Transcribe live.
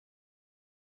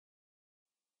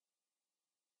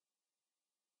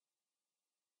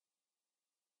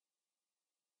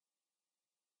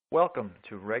Welcome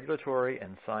to Regulatory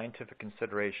and Scientific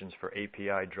Considerations for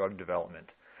API Drug Development,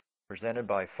 presented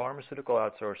by Pharmaceutical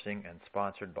Outsourcing and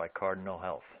sponsored by Cardinal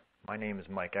Health. My name is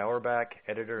Mike Auerbach,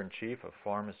 Editor-in-Chief of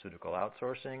Pharmaceutical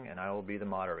Outsourcing, and I will be the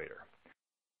moderator.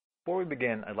 Before we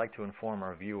begin, I'd like to inform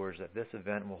our viewers that this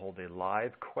event will hold a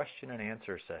live question and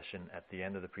answer session at the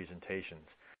end of the presentations.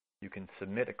 You can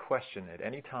submit a question at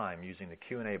any time using the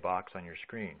Q&A box on your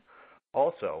screen.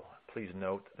 Also, please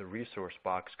note the resource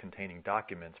box containing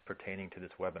documents pertaining to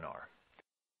this webinar.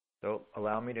 So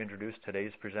allow me to introduce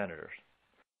today's presenters.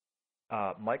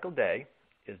 Michael Day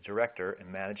is Director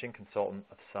and Managing Consultant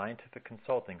of Scientific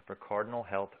Consulting for Cardinal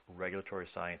Health Regulatory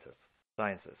Sciences.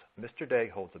 Mr. Day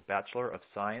holds a Bachelor of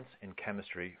Science in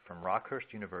Chemistry from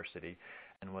Rockhurst University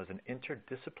and was an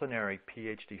interdisciplinary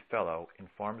PhD Fellow in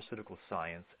Pharmaceutical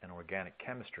Science and Organic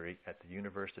Chemistry at the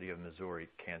University of Missouri,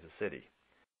 Kansas City.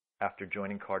 After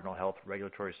joining Cardinal Health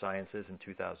Regulatory Sciences in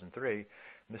 2003,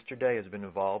 Mr. Day has been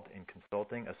involved in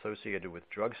consulting associated with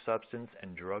drug substance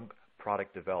and drug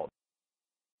product development,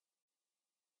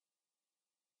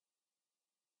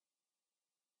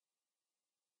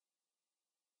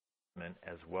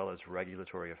 as well as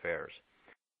regulatory affairs.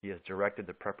 He has directed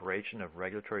the preparation of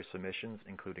regulatory submissions,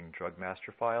 including drug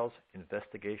master files,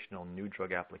 investigational new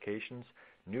drug applications,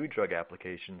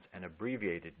 and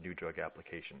abbreviated new drug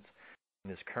applications. In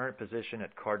his current position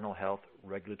at Cardinal Health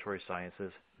Regulatory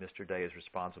Sciences, Mr. Day is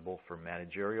responsible for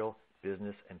managerial,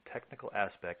 business, and technical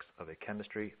aspects of a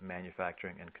chemistry,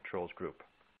 manufacturing, and controls group.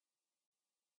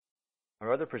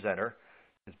 Our other presenter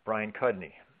is Brian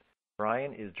Cudney.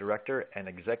 Brian is Director and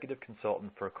Executive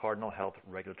Consultant for Cardinal Health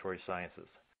Regulatory Sciences.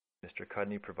 Mr.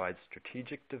 Cudney provides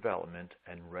strategic development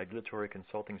and regulatory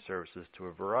consulting services to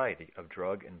a variety of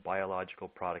drug and biological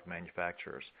product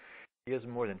manufacturers. He has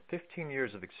more than 15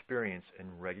 years of experience in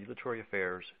regulatory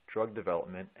affairs, drug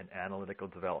development, and analytical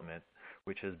development,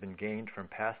 which has been gained from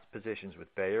past positions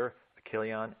with Bayer,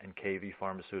 Achillion, and KV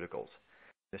Pharmaceuticals.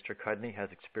 Mr. Cudney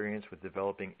has experience with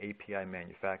developing API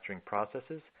manufacturing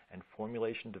processes and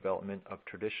formulation development of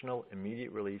traditional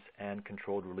immediate release and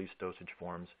controlled release dosage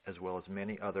forms, as well as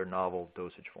many other novel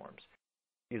dosage forms.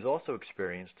 He is also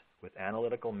experienced with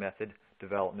analytical method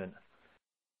development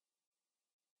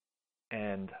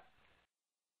and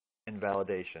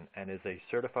validation, and is a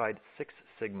certified Six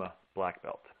Sigma Black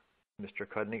Belt. Mr.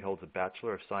 Cudney holds a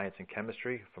Bachelor of Science in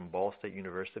Chemistry from Ball State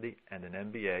University and an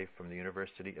MBA from the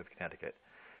University of Connecticut.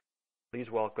 Please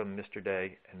welcome Mr.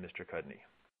 Day and Mr. Cudney.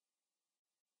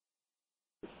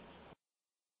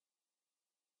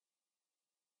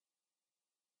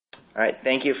 All right,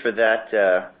 thank you for that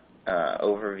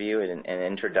overview and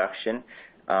introduction,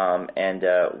 and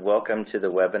welcome to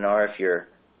the webinar. If you're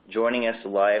joining us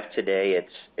live today,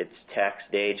 it's Tax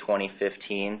Day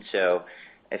 2015, so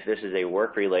if this is a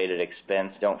work-related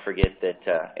expense, don't forget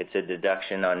that it's a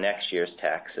deduction on next year's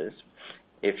taxes.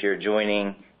 If you're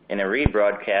joining in a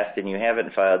rebroadcast and you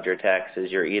haven't filed your taxes,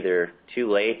 you're either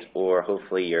too late or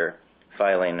hopefully you're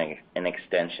filing an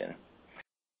extension.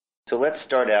 So let's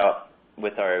start out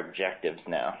with our objectives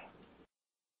now.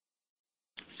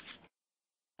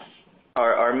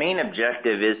 Our main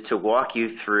objective is to walk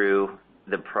you through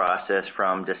the process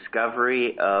from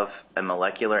discovery of a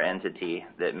molecular entity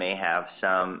that may have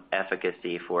some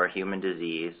efficacy for a human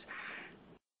disease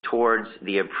towards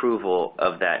the approval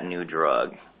of that new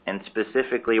drug. And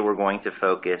specifically, we're going to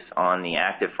focus on the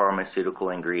active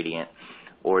pharmaceutical ingredient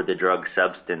or the drug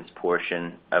substance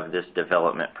portion of this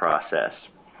development process.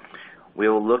 We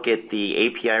will look at the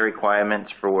API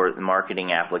requirements for the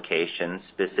marketing applications,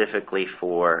 specifically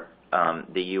for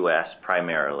the U.S.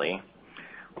 primarily.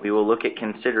 We will look at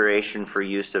consideration for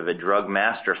use of a drug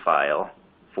master file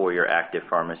for your active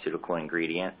pharmaceutical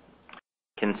ingredient,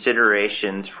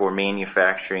 considerations for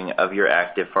manufacturing of your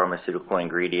active pharmaceutical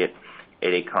ingredient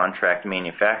at a contract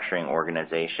manufacturing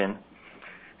organization,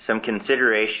 some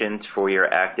considerations for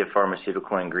your active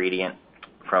pharmaceutical ingredient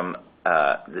from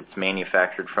that's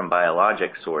manufactured from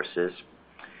biologic sources,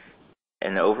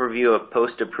 an overview of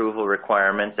post-approval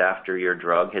requirements after your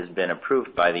drug has been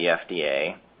approved by the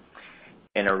FDA,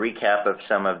 and a recap of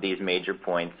some of these major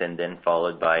points, and then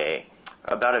followed by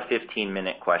about a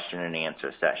 15-minute question and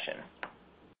answer session.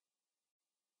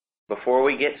 Before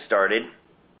we get started,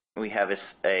 we have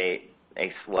a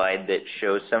slide that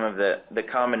shows some of the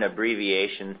common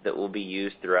abbreviations that will be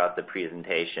used throughout the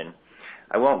presentation.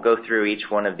 I won't go through each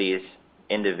one of these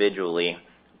individually,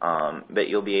 but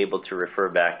you'll be able to refer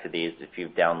back to these if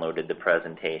you've downloaded the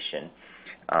presentation.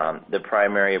 The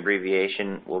primary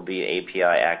abbreviation will be API,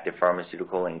 active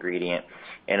pharmaceutical ingredient,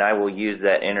 and I will use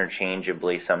that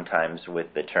interchangeably sometimes with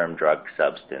the term drug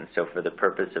substance. So for the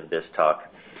purpose of this talk,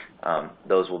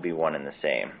 those will be one and the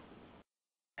same.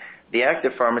 The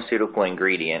active pharmaceutical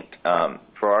ingredient,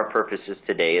 for our purposes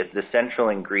today, is the central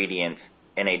ingredient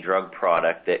in a drug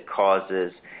product that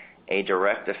causes a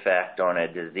direct effect on a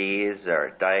disease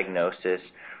or diagnosis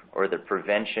or the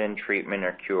prevention, treatment,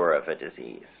 or cure of a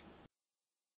disease.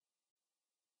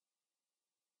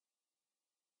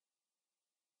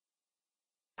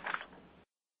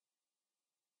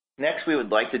 Next, we would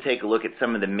like to take a look at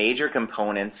some of the major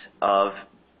components of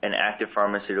an active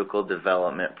pharmaceutical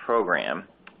development program.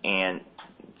 And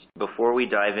before we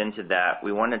dive into that,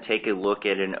 we want to take a look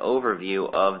at an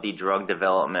overview of the drug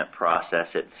development process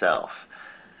itself.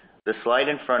 The slide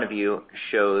in front of you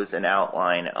shows an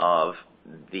outline of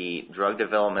the drug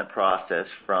development process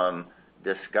from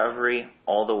discovery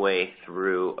all the way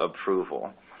through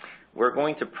approval. We're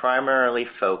going to primarily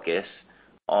focus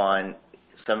on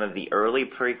some of the early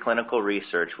preclinical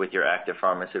research with your active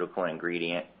pharmaceutical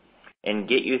ingredient and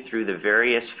get you through the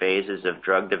various phases of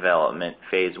drug development,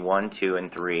 phase 1, 2,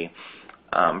 and 3,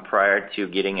 prior to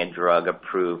getting a drug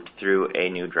approved through a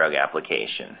new drug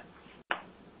application.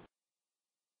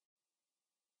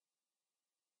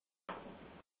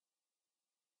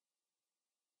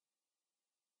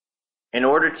 In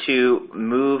order to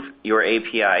move your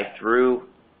API through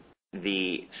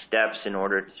the steps in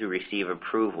order to receive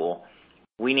approval,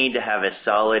 we need to have a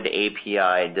solid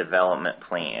API development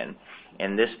plan.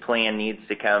 And this plan needs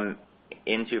to come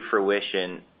into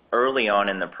fruition early on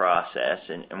in the process.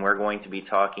 And we're going to be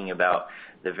talking about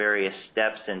the various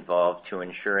steps involved to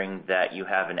ensuring that you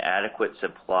have an adequate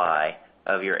supply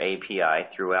of your API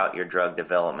throughout your drug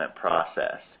development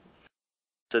process.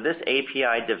 So this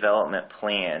API development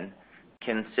plan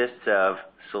consists of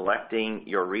selecting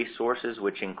your resources,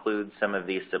 which includes some of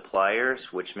these suppliers,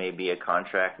 which may be a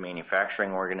contract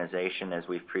manufacturing organization, as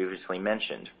we've previously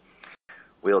mentioned.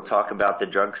 We'll talk about the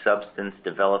drug substance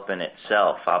development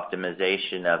itself,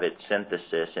 optimization of its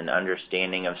synthesis, and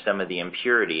understanding of some of the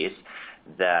impurities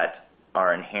that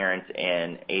are inherent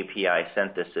in API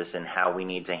synthesis and how we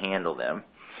need to handle them.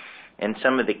 And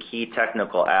some of the key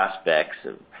technical aspects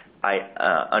of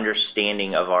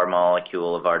understanding of our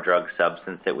molecule, of our drug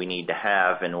substance that we need to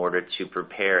have in order to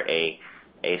prepare a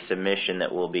submission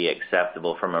that will be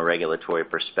acceptable from a regulatory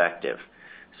perspective.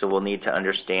 So we'll need to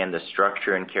understand the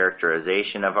structure and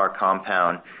characterization of our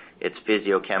compound, its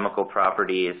physiochemical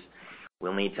properties.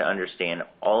 We'll need to understand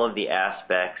all of the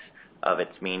aspects of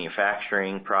its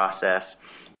manufacturing process,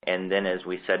 and then, as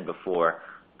we said before,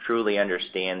 truly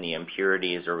understand the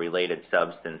impurities or related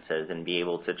substances and be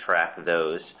able to track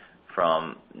those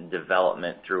from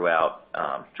development throughout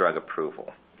drug approval.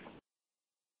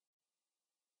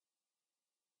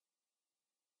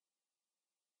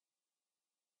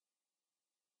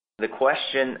 The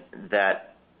question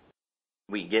that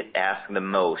we get asked the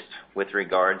most with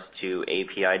regards to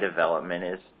API development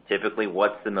is typically,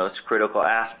 what's the most critical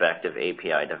aspect of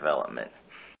API development?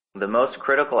 The most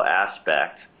critical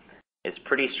aspect is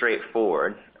pretty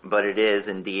straightforward, but it is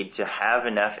indeed to have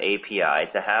enough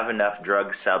API, to have enough drug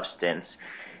substance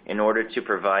in order to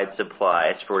provide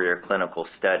supplies for your clinical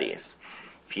studies.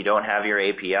 If you don't have your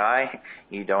API,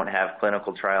 you don't have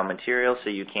clinical trial material,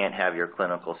 so you can't have your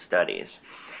clinical studies.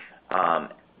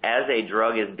 As a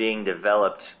drug is being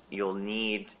developed, you'll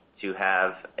need to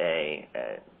have a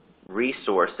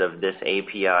resource of this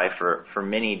API for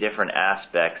many different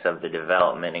aspects of the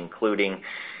development, including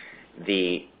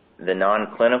the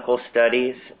non-clinical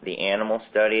studies, the animal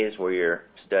studies, where you're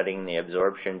studying the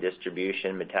absorption,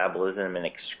 distribution, metabolism, and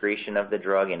excretion of the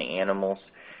drug in animals.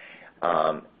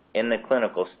 In the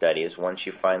clinical studies, once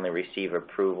you finally receive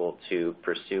approval to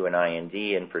pursue an IND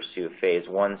and pursue a phase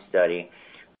 1 study,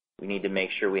 we need to make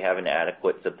sure we have an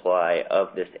adequate supply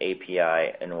of this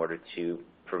API in order to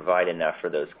provide enough for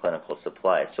those clinical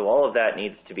supplies. So all of that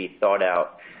needs to be thought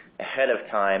out ahead of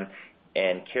time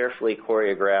and carefully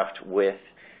choreographed with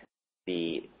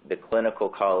the clinical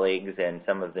colleagues and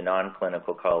some of the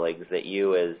non-clinical colleagues that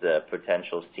you, as a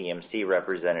potential CMC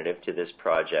representative to this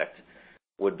project,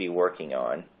 would be working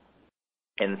on.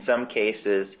 In some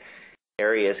cases,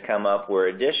 areas come up where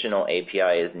additional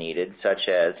API is needed, such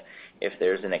as if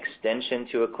there's an extension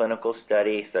to a clinical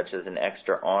study, such as an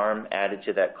extra arm added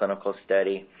to that clinical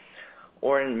study,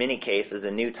 or in many cases, a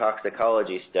new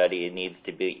toxicology study needs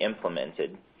to be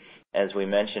implemented. As we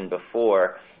mentioned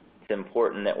before, it's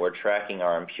important that we're tracking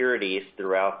our impurities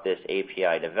throughout this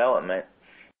API development,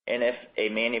 and if a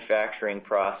manufacturing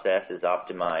process is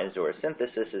optimized or a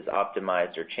synthesis is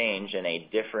optimized or changed and a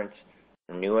different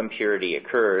new impurity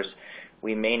occurs,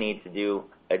 we may need to do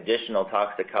additional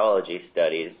toxicology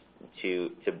studies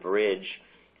to bridge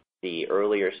the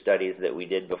earlier studies that we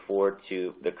did before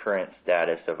to the current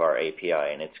status of our API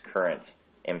and its current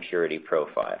impurity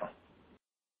profile.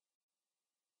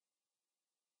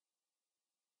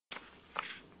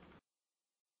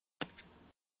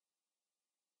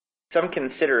 Some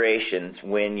considerations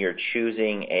when you're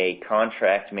choosing a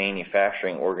contract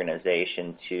manufacturing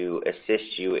organization to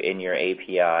assist you in your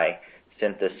API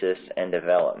synthesis and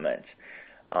development.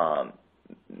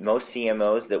 Most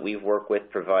CMOs that we've worked with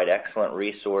provide excellent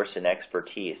resource and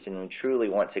expertise, and we truly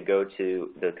want to go to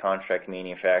the contract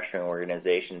manufacturing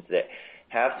organizations that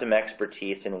have some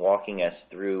expertise in walking us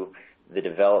through the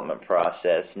development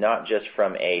process, not just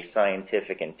from a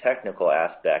scientific and technical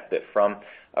aspect, but from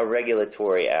a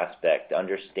regulatory aspect,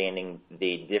 understanding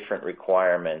the different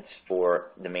requirements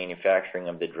for the manufacturing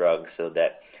of the drug so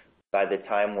that by the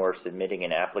time we're submitting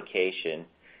an application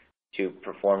to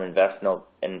perform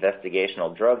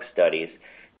investigational drug studies,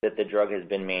 that the drug has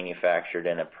been manufactured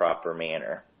in a proper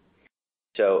manner.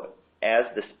 So as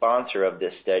the sponsor of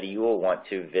this study, you will want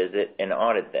to visit and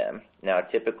audit them. Now,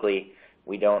 typically,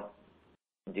 we don't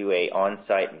do an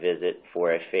on-site visit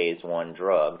for a phase 1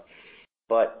 drug,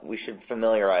 but we should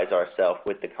familiarize ourselves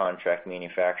with the contract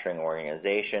manufacturing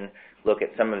organization, look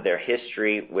at some of their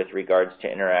history with regards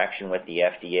to interaction with the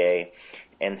FDA,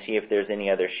 and see if there's any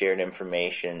other shared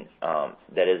information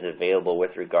that is available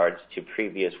with regards to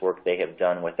previous work they have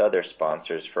done with other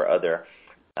sponsors for other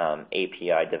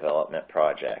API development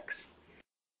projects.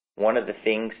 One of the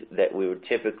things that we would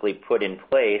typically put in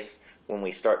place when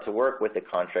we start to work with a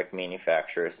contract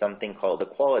manufacturer is something called a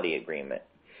quality agreement.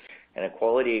 And a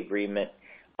quality agreement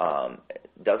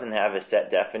doesn't have a set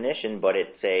definition, but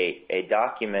it's a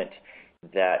document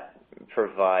that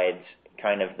provides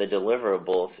kind of the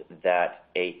deliverables that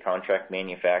a contract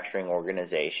manufacturing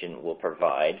organization will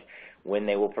provide, when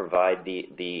they will provide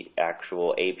the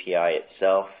actual API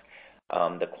itself,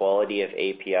 the quality of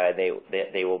API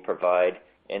they will provide,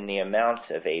 and the amount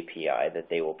of API that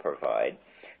they will provide.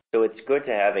 So it's good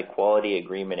to have a quality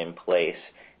agreement in place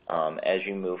as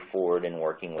you move forward in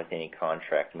working with any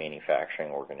contract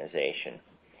manufacturing organization.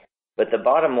 But the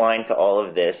bottom line to all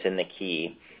of this, and the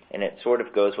key, and it sort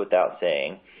of goes without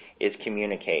saying, is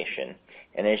communication.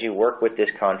 And as you work with this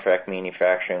contract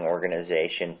manufacturing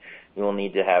organization, you will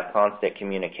need to have constant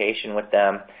communication with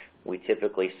them. We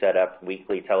typically set up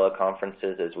weekly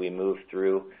teleconferences as we move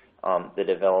through the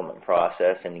development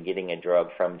process and getting a drug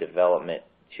from development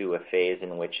to a phase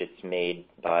in which it's made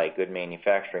by good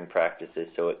manufacturing practices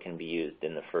so it can be used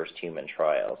in the first human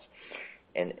trials.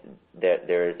 And that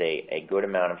there is a good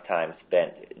amount of time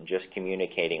spent just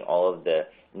communicating all of the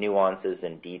nuances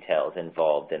and details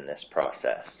involved in this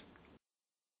process.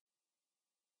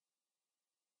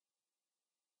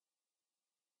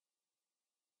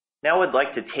 Now I'd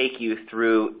like to take you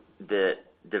through the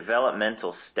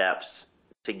developmental steps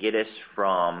to get us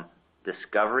from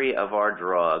discovery of our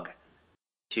drug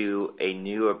to a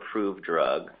new approved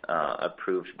drug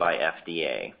approved by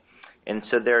FDA. And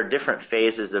so there are different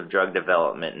phases of drug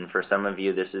development, and for some of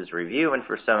you this is review, and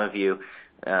for some of you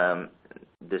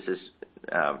this is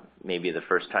maybe the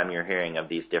first time you're hearing of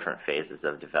these different phases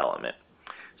of development.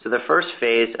 So the first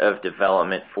phase of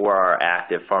development for our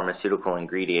active pharmaceutical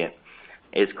ingredient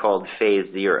is called phase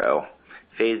 0.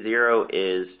 Phase 0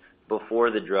 is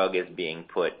before the drug is being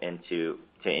put into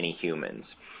any humans.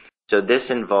 So this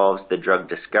involves the drug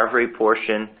discovery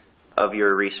portion of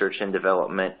your research and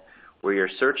development, where you're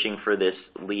searching for this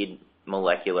lead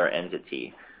molecular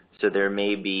entity. So there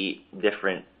may be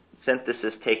different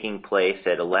synthesis taking place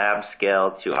at a lab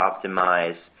scale to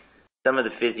optimize some of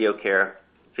the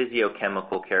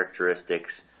physiochemical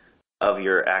characteristics of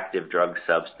your active drug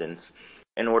substance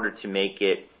in order to make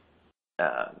it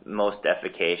most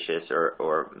efficacious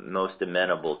or most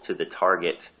amenable to the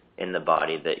target in the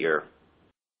body that you're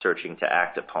searching to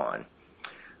act upon.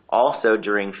 Also,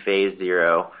 during phase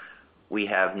 0, we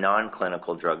have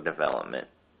non-clinical drug development.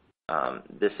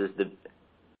 This is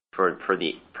for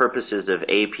the purposes of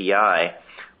API,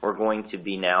 we're going to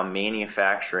be now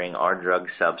manufacturing our drug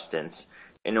substance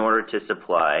in order to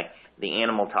supply the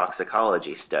animal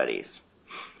toxicology studies.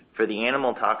 For the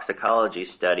animal toxicology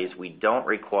studies, we don't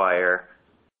require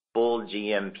full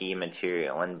GMP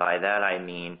material, and by that I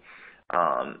mean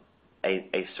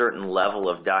a certain level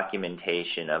of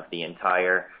documentation of the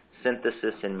entire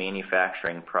synthesis and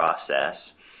manufacturing process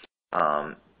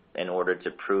in order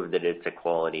to prove that it's a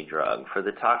quality drug. For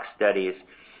the tox studies,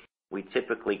 we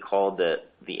typically call the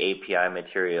API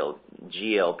material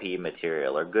GLP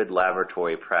material, or good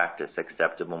laboratory practice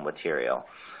acceptable material.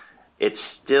 It's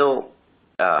still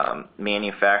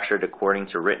manufactured according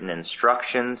to written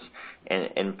instructions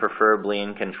and preferably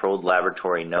in controlled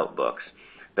laboratory notebooks.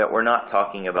 but we're not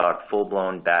talking about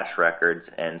full-blown batch records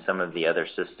and some of the other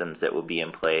systems that will be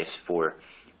in place for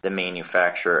the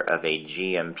manufacture of a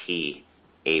GMP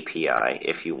API,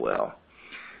 if you will.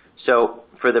 So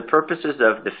for the purposes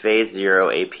of the phase 0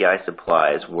 API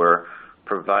supplies, we're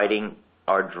providing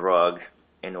our drug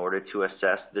in order to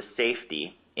assess the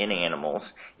safety in animals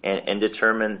and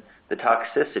determine the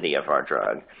toxicity of our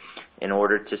drug in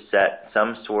order to set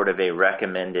some sort of a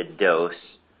recommended dose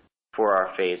for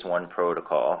our phase 1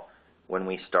 protocol when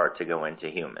we start to go into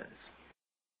humans.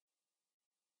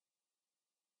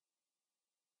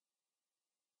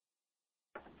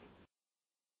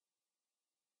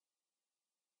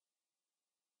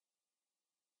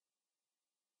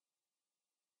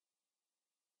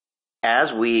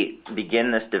 As we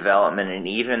begin this development, and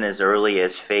even as early as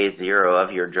phase 0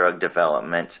 of your drug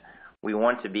development, we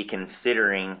want to be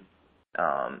considering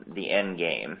the end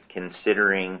game,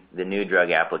 considering the new drug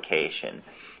application.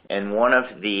 And one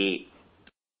of the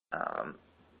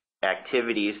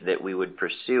activities that we would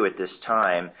pursue at this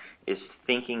time is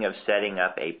thinking of setting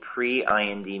up a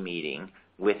pre-IND meeting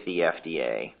with the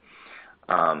FDA.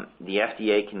 The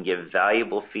FDA can give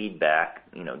valuable feedback,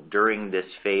 during this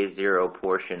phase 0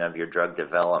 portion of your drug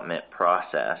development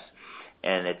process,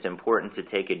 and it's important to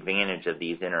take advantage of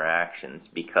these interactions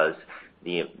because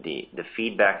the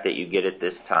feedback that you get at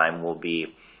this time will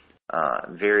be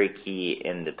very key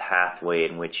in the pathway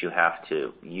in which you have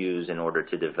to use in order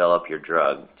to develop your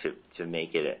drug to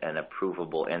make it an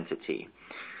approvable entity.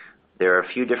 There are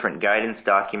a few different guidance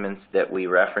documents that we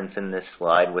reference in this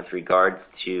slide with regards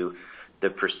to the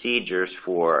procedures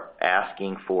for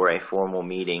asking for a formal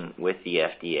meeting with the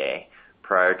FDA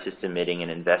prior to submitting an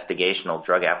investigational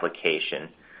drug application,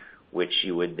 which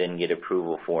you would then get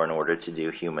approval for in order to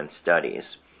do human studies.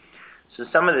 So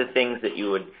some of the things that you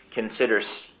would consider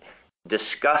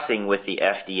discussing with the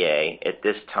FDA at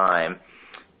this time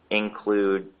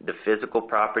include the physical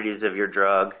properties of your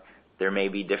drug. There may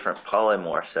be different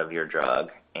polymorphs of your drug,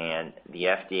 and the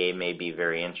FDA may be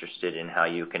very interested in how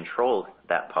you control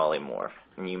that polymorph.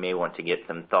 And you may want to get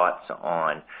some thoughts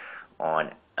on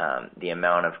the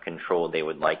amount of control they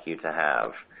would like you to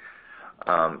have.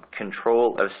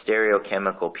 Control of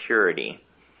stereochemical purity.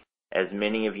 As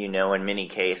many of you know, in many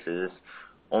cases,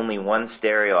 only one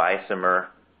stereoisomer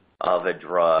of a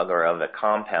drug or of a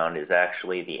compound is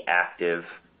actually the active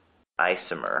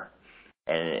isomer.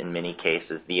 And in many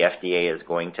cases, the FDA is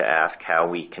going to ask how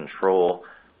we control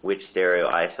which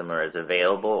stereoisomer is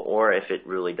available, or if it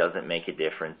really doesn't make a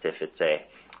difference if it's a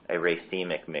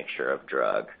racemic mixture of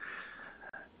drug.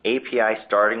 API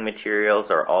starting materials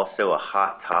are also a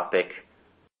hot topic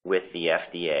with the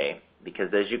FDA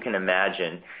because, as you can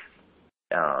imagine,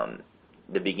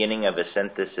 the beginning of a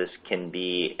synthesis can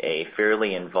be a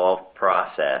fairly involved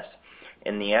process,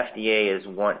 and the FDA is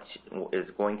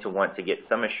going to want to get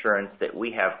some assurance that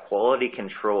we have quality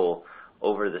control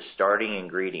over the starting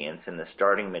ingredients and the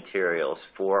starting materials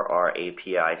for our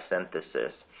API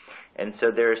synthesis. And so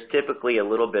there's typically a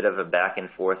little bit of a back and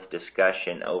forth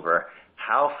discussion over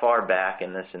how far back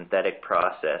in the synthetic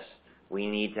process we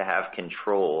need to have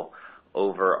control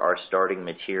over our starting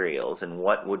materials and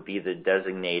what would be the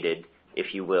designated,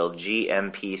 if you will,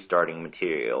 GMP starting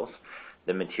materials,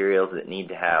 the materials that need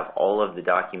to have all of the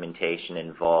documentation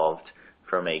involved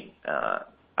from a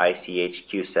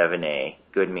ICH-Q7A,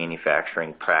 good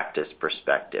manufacturing practice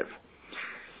perspective.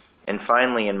 And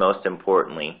finally, and most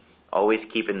importantly, always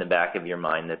keep in the back of your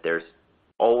mind that there's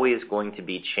always going to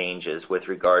be changes with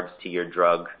regards to your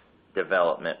drug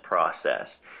development process,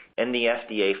 and the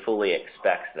FDA fully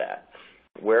expects that.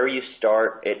 Where you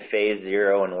start at phase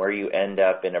 0 and where you end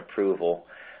up in approval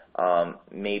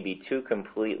may be two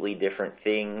completely different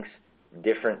things,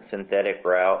 different synthetic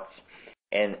routes,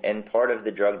 and part of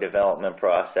the drug development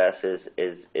process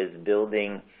is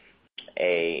building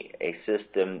a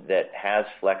system that has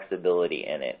flexibility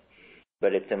in it.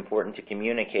 But it's important to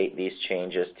communicate these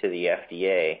changes to the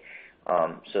FDA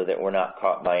so that we're not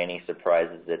caught by any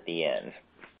surprises at the end.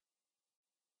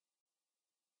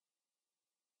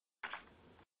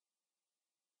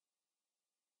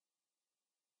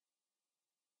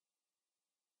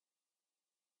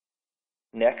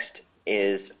 Next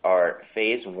is our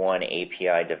phase 1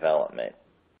 API development.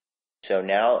 So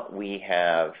now we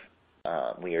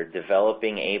are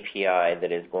developing API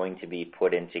that is going to be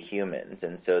put into humans,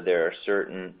 and so there are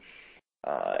certain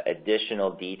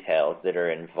additional details that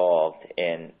are involved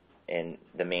in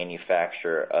the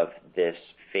manufacture of this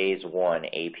phase 1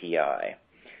 API.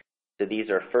 So these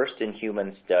are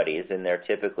first-in-human studies, and they're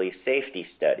typically safety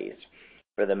studies.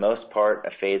 For the most part,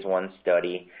 a phase 1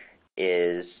 study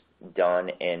is done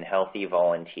in healthy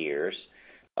volunteers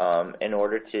in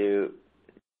order to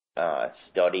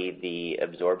study the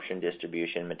absorption,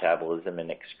 distribution, metabolism,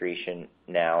 and excretion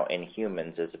now in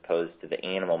humans as opposed to the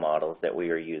animal models that we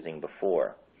were using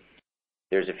before.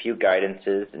 There's a few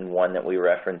guidances, and one that we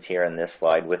reference here in this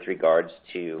slide with regards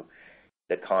to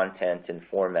the content and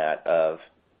format of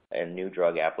a new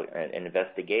drug an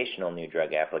investigational new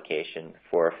drug application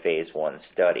for a phase 1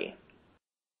 study.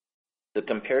 So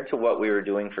compared to what we were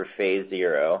doing for phase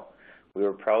 0, we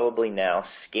were probably now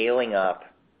scaling up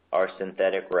our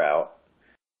synthetic route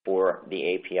for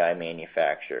the API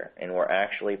manufacture, and we're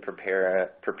actually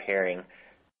preparing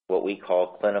what we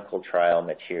call clinical trial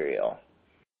material.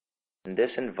 And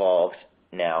this involves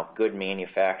now good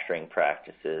manufacturing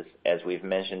practices, as we've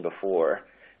mentioned before,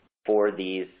 for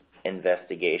these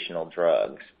investigational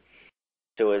drugs.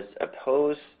 So as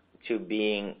opposed to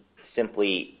being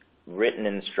simply written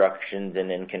instructions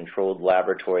and in controlled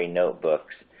laboratory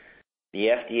notebooks, the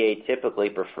FDA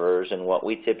typically prefers, and what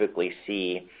we typically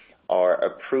see, are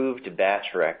approved batch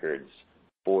records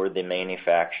for the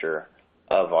manufacture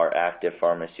of our active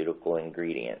pharmaceutical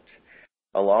ingredients.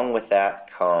 Along with that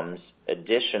comes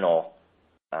additional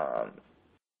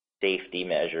safety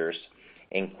measures,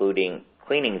 including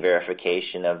cleaning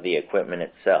verification of the equipment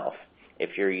itself.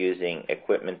 If you're using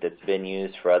equipment that's been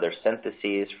used for other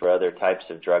syntheses, for other types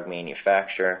of drug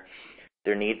manufacture,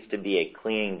 there needs to be a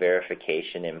cleaning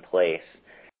verification in place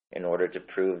in order to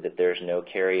prove that there's no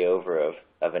carryover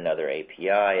of another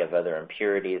API, of other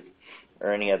impurities,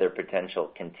 or any other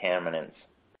potential contaminants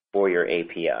for your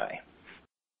API.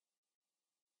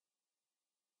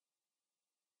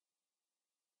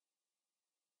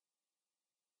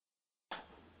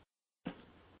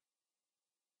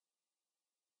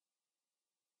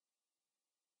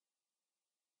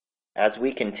 As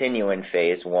we continue in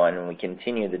phase 1 and we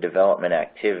continue the development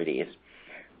activities,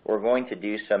 we're going to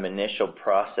do some initial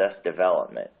process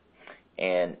development.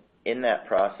 And in that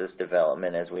process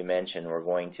development, as we mentioned, we're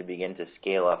going to begin to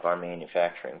scale up our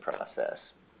manufacturing process.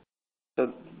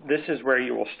 So this is where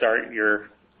you will start your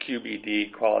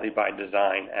QBD, quality by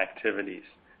design activities.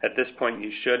 At this point,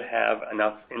 you should have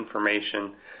enough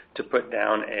information to put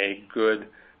down a good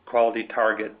quality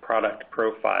target product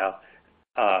profile,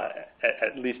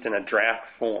 at least in a draft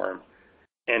form,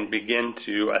 and begin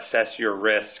to assess your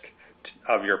risk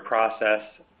of your process,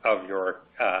 of your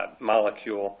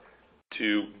molecule,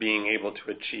 to being able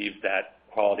to achieve that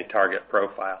quality target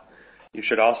profile. You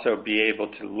should also be able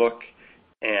to look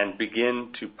and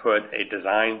begin to put a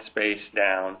design space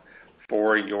down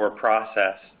for your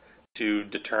process to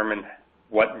determine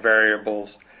what variables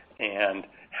and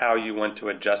how you want to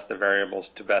adjust the variables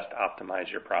to best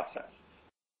optimize your process.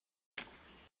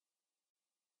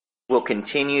 We'll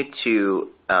continue to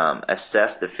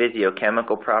assess the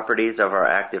physiochemical properties of our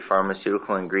active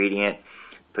pharmaceutical ingredient,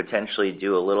 potentially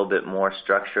do a little bit more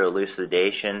structure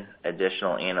elucidation,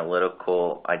 additional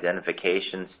analytical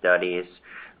identification studies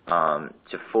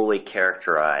to fully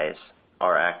characterize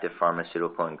our active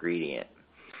pharmaceutical ingredient.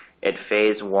 At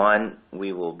phase 1,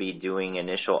 we will be doing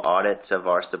initial audits of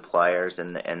our suppliers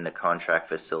and the contract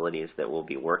facilities that we'll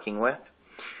be working with,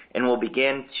 and we'll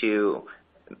begin to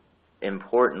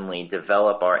importantly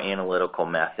develop our analytical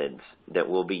methods that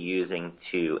we'll be using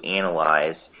to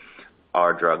analyze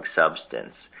our drug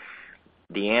substance.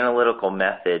 The analytical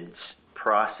methods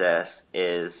process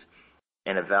is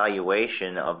an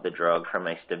evaluation of the drug from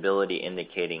a stability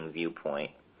indicating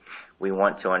viewpoint. We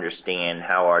want to understand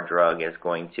how our drug is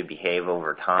going to behave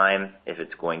over time, if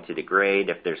it's going to degrade,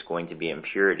 if there's going to be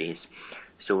impurities.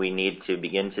 So we need to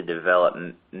begin to develop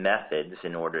methods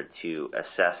in order to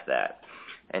assess that.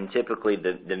 And typically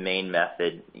the main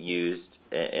method used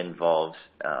involves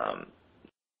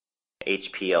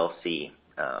HPLC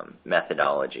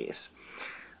methodologies.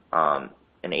 An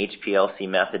HPLC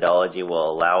methodology will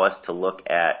allow us to look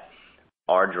at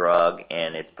our drug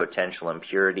and its potential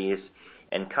impurities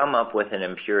and come up with an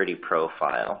impurity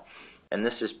profile. And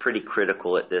this is pretty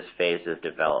critical at this phase of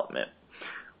development.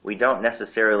 We don't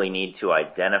necessarily need to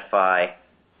identify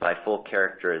by full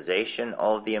characterization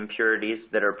all of the impurities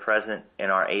that are present in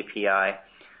our API,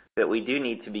 but we do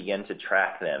need to begin to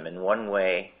track them. And one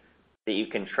way that you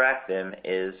can track them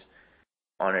is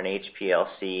on an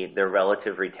HPLC, their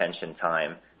relative retention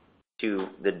time to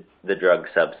the drug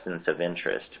substance of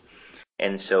interest.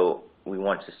 And so we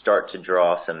want to start to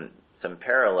draw some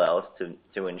parallels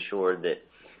to ensure that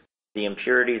the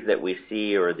impurities that we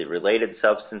see or the related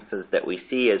substances that we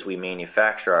see as we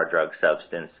manufacture our drug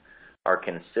substance are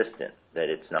consistent, that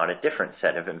it's not a different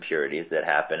set of impurities that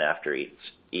happen after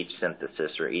each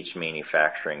synthesis or each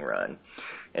manufacturing run.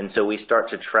 And so we start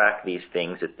to track these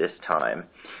things at this time,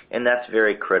 and that's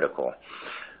very critical.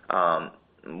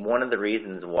 one of the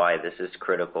reasons why this is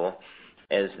critical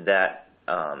is that,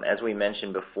 as we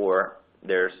mentioned before,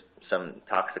 there's some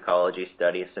toxicology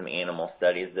studies, some animal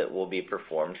studies that will be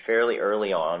performed fairly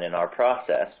early on in our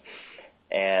process.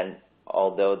 And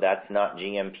although that's not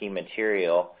GMP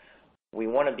material, we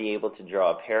want to be able to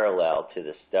draw a parallel to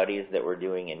the studies that we're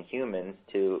doing in humans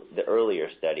to the earlier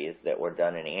studies that were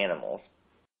done in animals.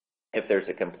 If there's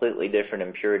a completely different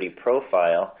impurity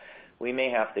profile, we may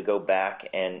have to go back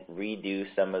and redo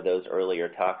some of those earlier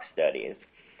tox studies.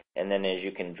 And then as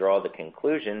you can draw the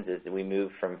conclusions, as we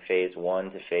move from phase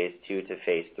 1 to phase 2 to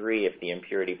phase 3, if the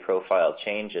impurity profile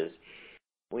changes,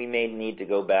 we may need to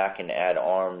go back and add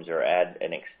arms or add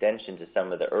an extension to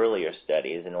some of the earlier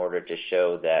studies in order to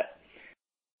show that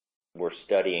we're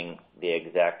studying the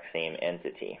exact same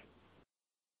entity.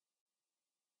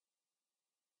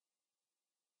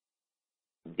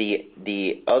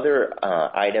 The other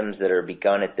items that are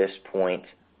begun at this point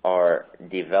are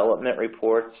development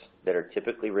reports that are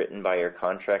typically written by your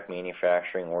contract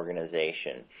manufacturing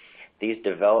organization. These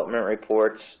development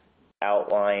reports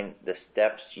outline the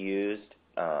steps used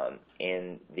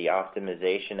in the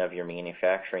optimization of your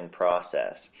manufacturing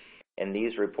process. And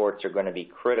these reports are going to be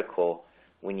critical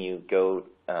when you go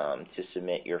to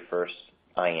submit your first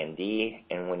IND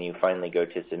and when you finally go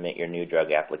to submit your new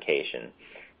drug application.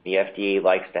 The FDA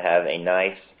likes to have a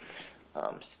nice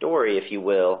story, if you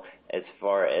will, as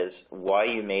far as why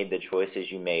you made the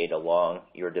choices you made along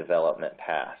your development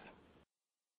path.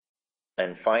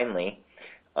 And finally,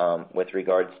 with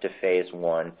regards to phase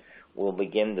 1, we'll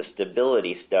begin the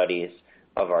stability studies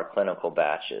of our clinical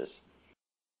batches.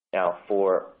 Now,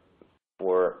 for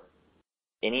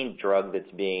any drug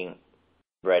that's being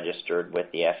registered with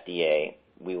the FDA,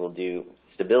 we will do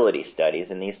stability studies,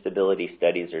 and these stability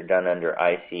studies are done under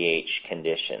ICH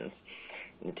conditions.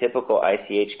 And typical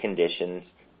ICH conditions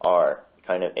are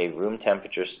kind of a room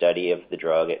temperature study of the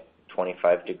drug at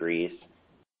 25 degrees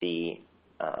C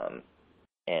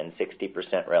and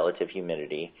 60% relative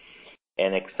humidity,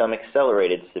 and some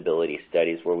accelerated stability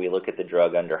studies where we look at the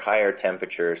drug under higher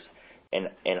temperatures and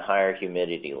higher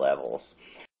humidity levels.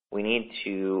 We need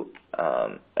to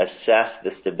assess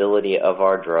the stability of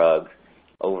our drug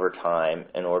over time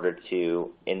in order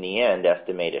to, in the end,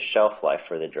 estimate a shelf life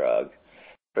for the drug.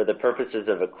 For the purposes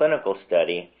of a clinical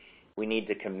study, we need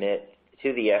to commit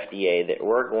to the FDA that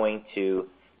we're going to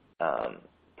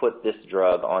put this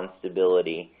drug on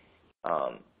stability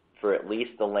for at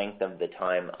least the length of the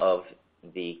time of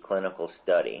the clinical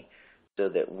study, so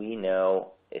that we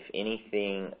know if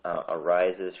anything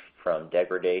arises from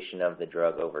degradation of the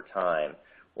drug over time,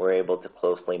 we're able to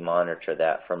closely monitor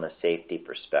that from a safety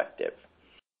perspective.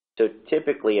 So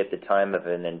typically at the time of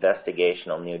an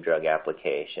investigational new drug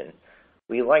application,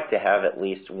 we like to have at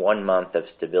least 1 month of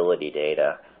stability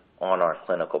data on our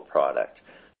clinical product.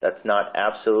 That's not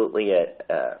absolutely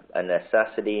a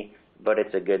necessity, but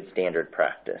it's a good standard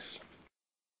practice.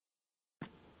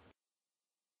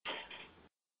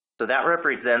 So that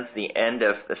represents the end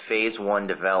of the phase 1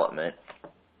 development.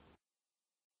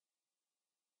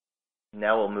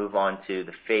 Now we'll move on to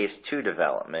the phase 2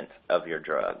 development of your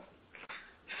drug.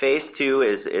 Phase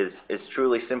 2 is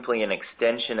truly simply an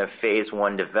extension of phase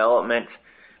 1 development.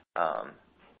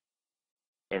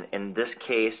 In this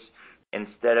case,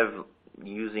 instead of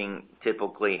using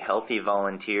typically healthy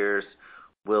volunteers,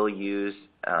 we'll use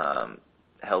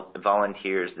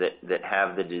volunteers that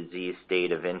have the disease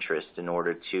state of interest in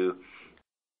order to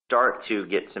start to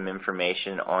get some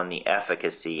information on the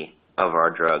efficacy of our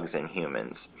drugs in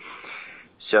humans.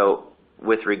 So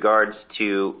with regards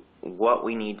to what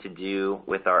we need to do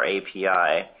with our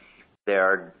API, there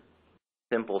are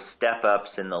simple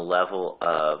step-ups in the level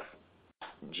of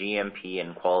GMP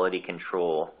and quality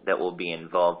control that will be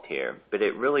involved here, but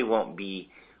it really won't be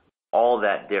all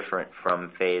that different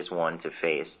from phase 1 to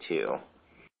phase 2.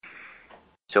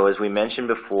 So as we mentioned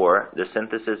before, the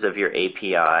synthesis of your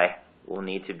API will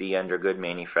need to be under good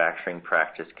manufacturing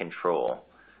practice control.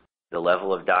 The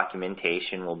level of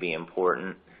documentation will be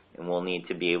important, and we'll need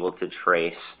to be able to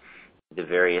trace the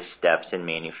various steps in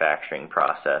manufacturing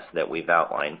process that we've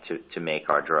outlined to make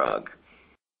our drug.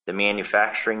 The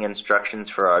manufacturing instructions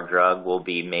for our drug will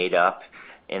be made up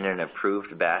in an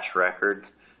approved batch record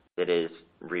that is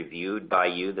reviewed by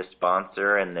you, the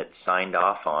sponsor, and that's signed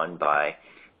off on by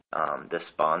the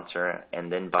sponsor and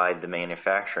then by the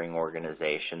manufacturing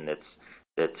organization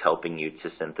that's helping you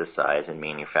to synthesize and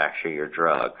manufacture your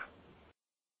drug.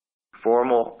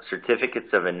 Formal certificates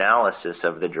of analysis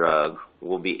of the drug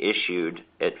will be issued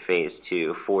at phase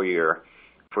 2 for your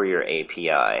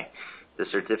API. The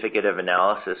certificate of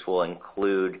analysis will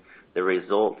include the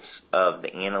results of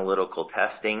the analytical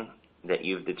testing that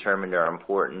you've determined are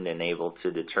important and able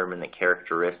to determine the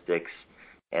characteristics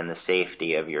and the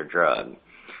safety of your drug.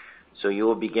 So you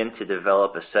will begin to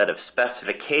develop a set of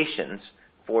specifications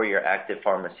for your active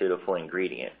pharmaceutical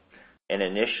ingredient. And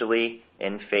initially,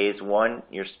 in phase 1,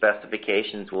 your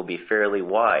specifications will be fairly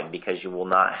wide because you will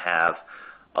not have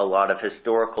a lot of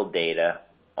historical data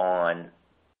on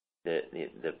the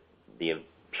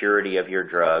purity of your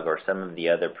drug or some of the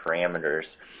other parameters.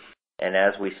 And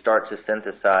as we start to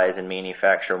synthesize and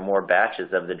manufacture more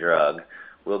batches of the drug,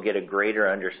 we'll get a greater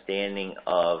understanding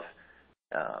of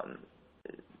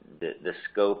the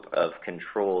scope of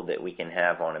control that we can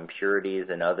have on impurities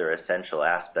and other essential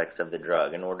aspects of the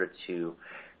drug in order to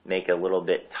make a little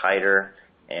bit tighter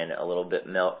and a little bit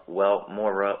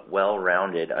more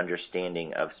well-rounded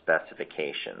understanding of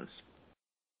specifications.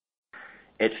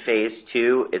 At phase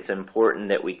 2, it's important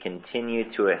that we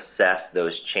continue to assess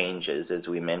those changes, as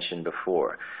we mentioned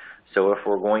before. So if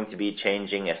we're going to be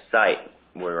changing a site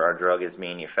where our drug is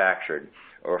manufactured,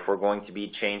 or if we're going to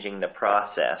be changing the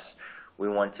process, we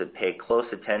want to pay close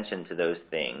attention to those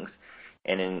things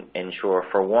and ensure,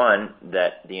 for one,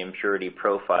 that the impurity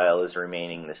profile is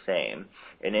remaining the same,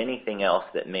 and anything else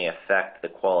that may affect the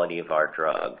quality of our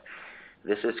drug.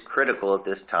 This is critical at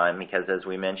this time because, as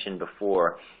we mentioned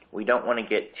before, we don't want to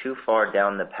get too far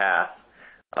down the path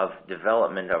of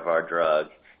development of our drug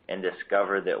and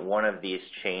discover that one of these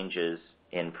changes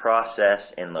in process,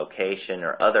 in location,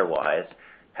 or otherwise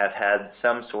have had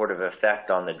some sort of effect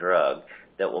on the drug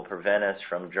that will prevent us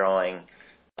from drawing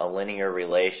a linear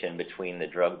relation between the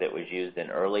drug that was used in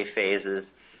early phases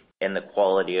and the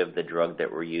quality of the drug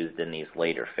that were used in these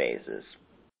later phases.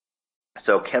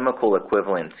 So chemical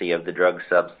equivalency of the drug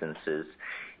substances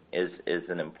is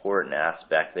an important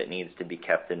aspect that needs to be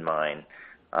kept in mind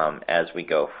as we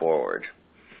go forward.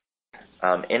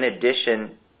 In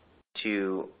addition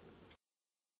to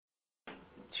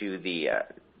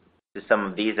some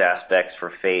of these aspects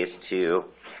for phase 2,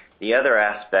 the other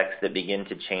aspects that begin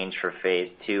to change for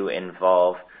phase 2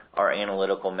 involve our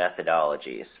analytical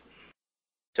methodologies.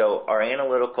 So our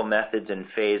analytical methods in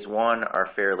phase 1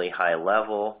 are fairly high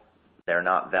level. They're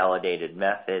not validated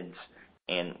methods,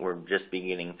 and we're just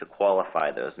beginning to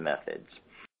qualify those methods.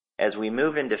 As we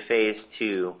move into phase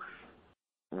 2,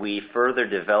 we further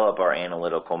develop our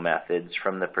analytical methods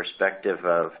from the perspective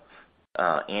of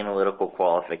analytical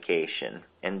qualification.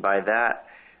 And by that,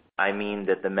 I mean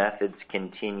that the methods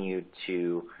continue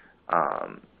to,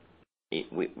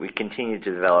 we continue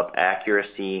to develop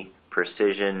accuracy,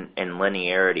 precision, and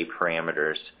linearity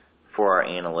parameters for our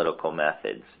analytical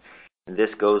methods. This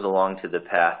goes along to the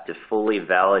path to fully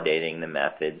validating the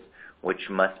methods, which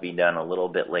must be done a little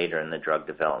bit later in the drug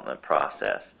development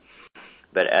process.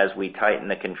 But as we tighten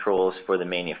the controls for the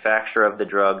manufacture of the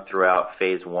drug throughout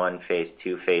phase 1, phase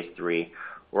 2, phase 3,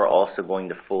 we're also going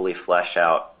to fully flesh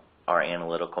out our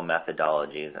analytical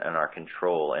methodologies and our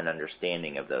control and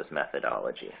understanding of those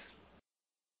methodologies.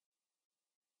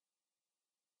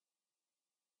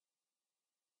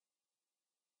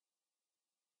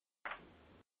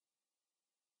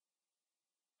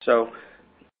 So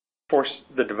for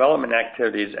the development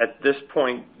activities, at this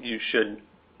point you should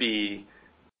be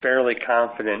fairly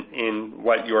confident in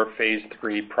what your phase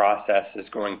 3 process is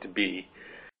going to be.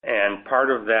 And part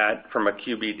of that from a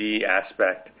QBD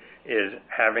aspect is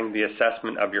having the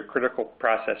assessment of your critical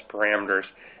process parameters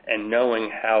and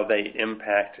knowing how they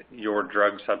impact your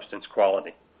drug substance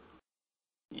quality.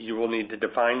 You will need to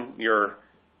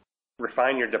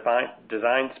refine your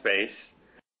design space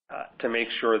to make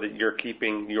sure that you're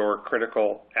keeping your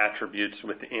critical attributes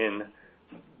within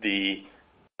the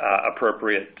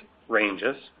appropriate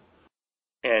ranges.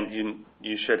 And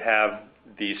you should have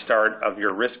the start of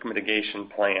your risk mitigation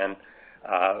plan,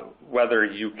 whether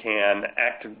you can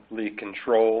actively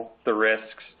control the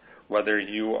risks, whether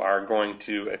you are going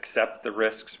to accept the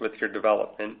risks with your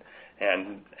development,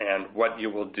 and what you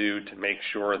will do to make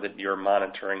sure that you're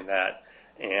monitoring that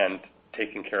and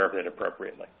taking care of it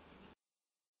appropriately.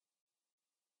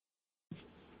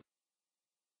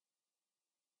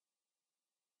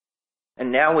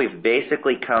 And now we've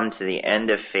basically come to the end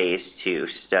of phase 2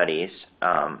 studies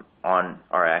on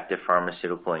our active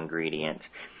pharmaceutical ingredient.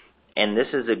 And this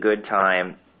is a good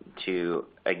time to,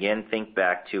 again, think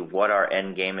back to what our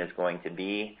end game is going to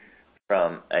be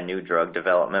from a new drug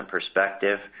development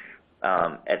perspective.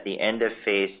 At the end of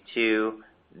phase 2,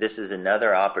 this is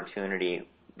another opportunity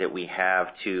that we have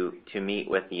to meet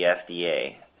with the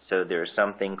FDA. So there's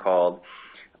something called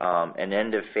an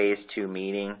end of phase 2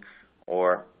 meeting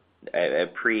or a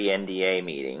pre-NDA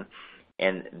meeting,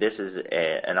 and this is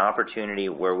an opportunity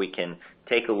where we can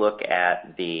take a look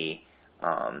at the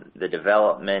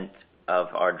development of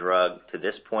our drug to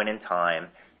this point in time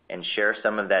and share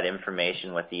some of that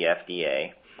information with the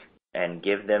FDA and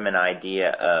give them an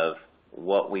idea of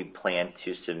what we plan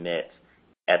to submit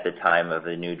at the time of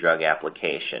the new drug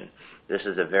application. This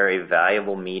is a very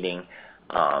valuable meeting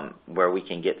where we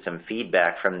can get some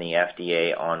feedback from the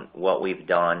FDA on what we've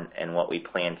done and what we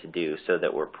plan to do so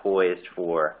that we're poised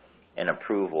for an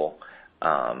approval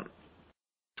by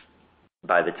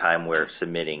the time we're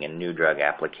submitting a new drug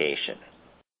application.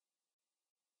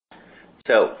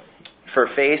 So for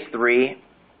phase 3,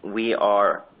 we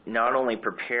are not only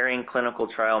preparing clinical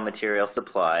trial material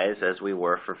supplies as we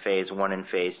were for phase 1 and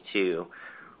phase 2,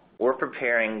 we're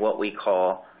preparing what we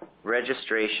call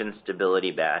registration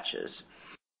stability batches.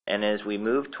 And as we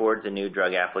move towards a new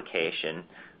drug application,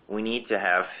 we need to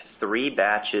have 3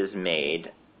 batches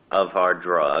made of our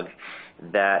drug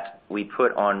that we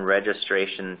put on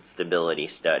registration stability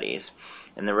studies.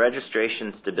 And the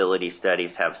registration stability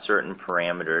studies have certain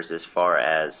parameters as far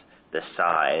as the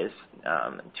size.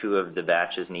 2 of the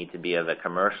batches need to be of a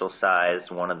commercial size.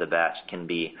 1 of the batch can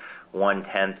be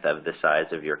 1/10 of the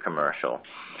size of your commercial.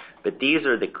 But these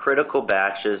are the critical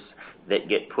batches that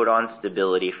get put on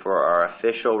stability for our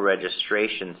official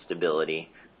registration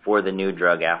stability for the new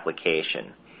drug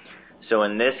application. So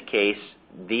in this case,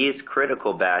 these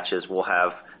critical batches will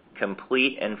have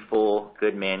complete and full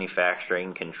good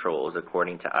manufacturing controls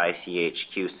according to ICH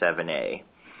Q7A.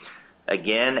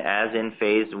 Again, as in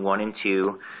phase 1 and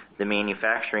 2, the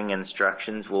manufacturing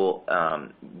instructions will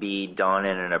be done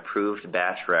in an approved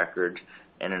batch record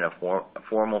and in a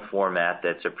formal format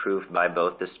that's approved by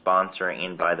both the sponsor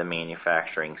and by the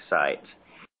manufacturing site.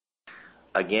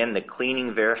 Again, the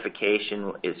cleaning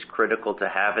verification is critical to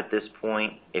have at this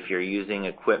point if you're using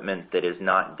equipment that is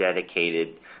not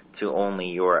dedicated to only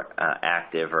your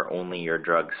active or only your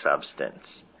drug substance.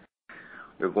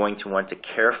 You're going to want to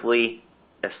carefully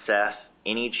assess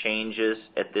any changes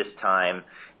at this time,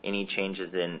 any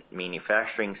changes in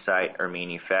manufacturing site or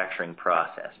manufacturing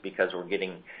process, because we're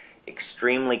getting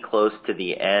extremely close to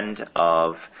the end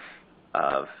of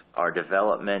our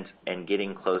development and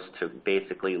getting close to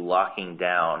basically locking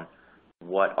down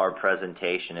what our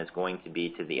presentation is going to be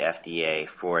to the FDA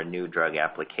for a new drug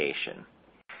application.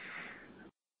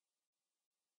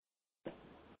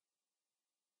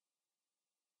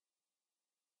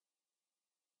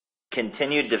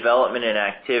 Continued development and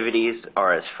activities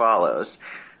are as follows.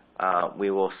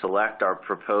 We will select our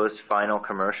proposed final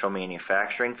commercial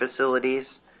manufacturing facilities.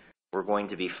 We're going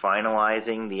to be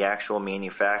finalizing the actual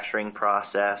manufacturing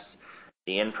process,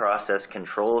 the in-process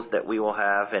controls that we will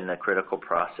have, and the critical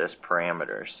process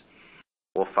parameters.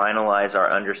 We'll finalize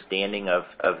our understanding of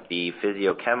the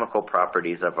physiochemical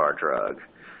properties of our drug.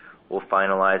 We'll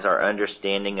finalize our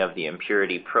understanding of the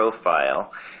impurity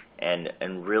profile and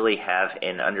really have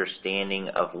an understanding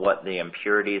of what the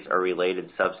impurities or related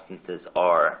substances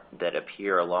are that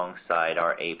appear alongside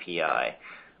our API.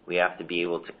 We have to be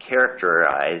able to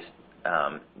characterize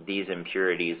these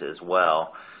impurities as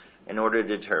well in order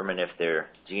to determine if they're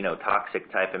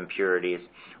genotoxic type impurities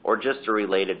or just a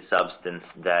related substance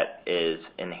that is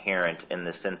inherent in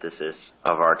the synthesis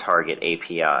of our target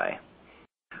API.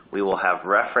 We will have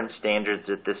reference standards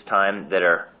at this time that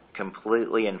are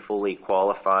completely and fully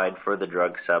qualified for the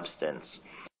drug substance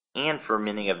and for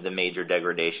many of the major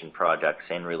degradation products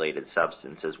and related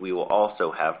substances. We will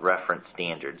also have reference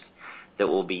standards that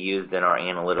will be used in our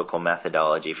analytical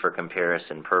methodology for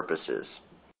comparison purposes.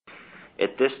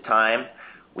 At this time,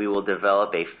 we will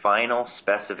develop a final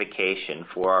specification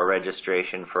for our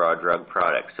registration for our drug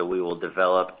product. So we will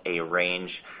develop a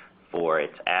range for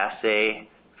its assay,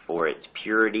 for its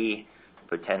purity,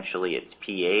 potentially its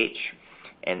pH,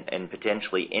 and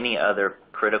potentially any other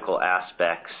critical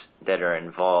aspects that are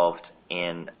involved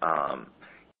in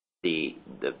the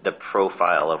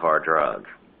profile of our drug.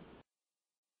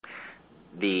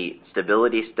 The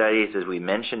stability studies, as we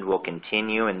mentioned, will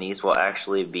continue, and these will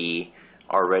actually be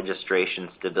our registration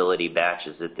stability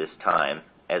batches at this time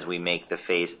as we make the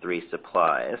phase 3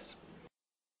 supplies.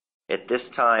 At this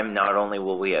time, not only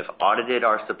will we have audited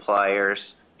our suppliers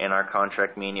and our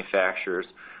contract manufacturers,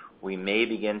 we may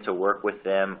begin to work with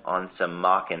them on some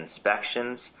mock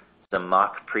inspections, some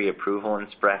mock pre-approval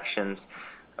inspections,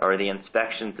 or the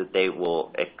inspections that they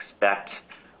will expect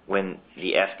when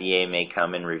the FDA may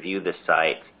come and review the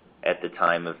site at the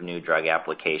time of new drug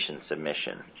application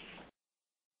submission.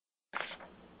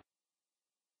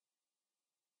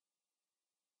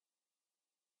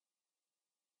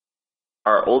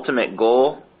 Our ultimate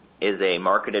goal is a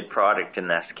marketed product in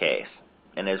this case.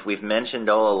 And as we've mentioned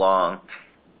all along,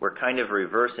 we're kind of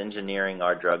reverse engineering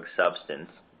our drug substance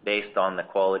based on the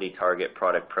quality target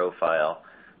product profile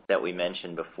that we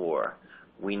mentioned before.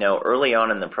 We know early on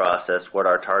in the process what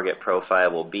our target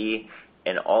profile will be,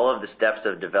 and all of the steps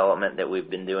of development that we've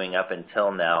been doing up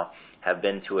until now have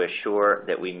been to assure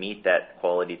that we meet that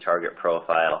quality target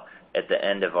profile at the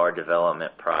end of our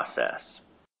development process.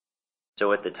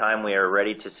 So at the time we are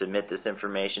ready to submit this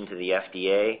information to the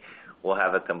FDA, we'll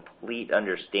have a complete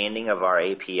understanding of our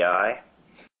API,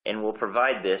 and we'll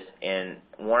provide this in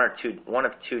one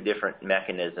of two different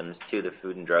mechanisms to the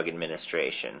Food and Drug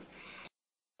Administration.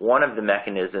 One of the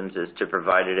mechanisms is to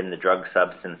provide it in the drug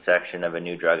substance section of a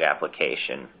new drug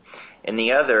application, and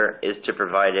the other is to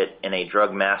provide it in a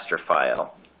drug master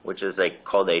file, which is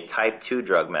called a Type 2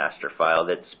 drug master file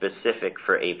that's specific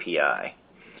for API.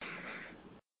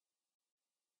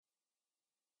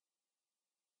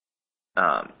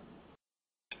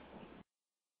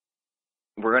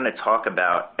 We're going to talk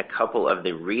about a couple of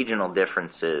the regional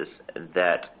differences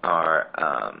that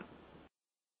are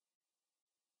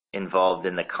involved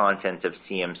in the content of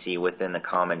CMC within the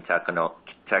common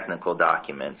technical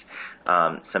documents.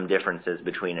 Some differences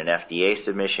between an FDA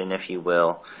submission, if you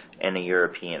will, and a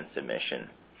European submission.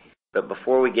 But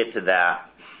before we get to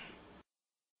that,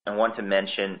 I want to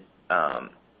mention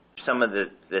some of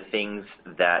the things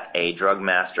that a drug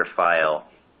master file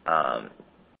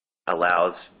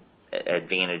allows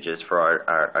advantages for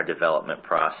our development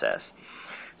process.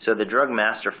 So the drug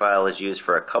master file is used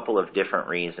for a couple of different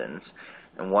reasons.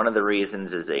 And one of the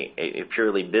reasons is a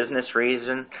purely business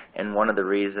reason, and one of the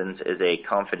reasons is a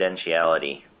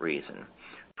confidentiality reason.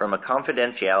 From a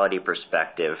confidentiality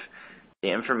perspective,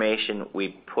 the information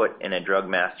we put in a drug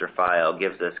master file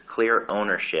gives us clear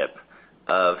ownership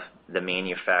of the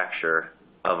manufacturer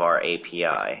of our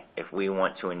API if we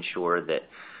want to ensure that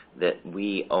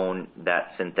we own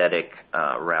that synthetic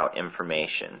route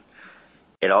information.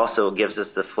 It also gives us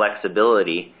the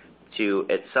flexibility to,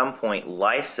 at some point,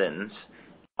 license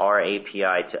our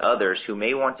API to others who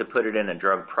may want to put it in a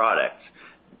drug product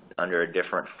under a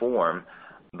different form,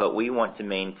 but we want to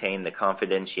maintain the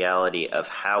confidentiality of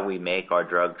how we make our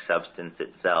drug substance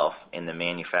itself and the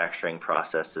manufacturing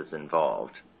processes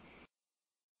involved.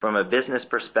 From a business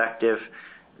perspective,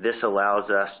 this allows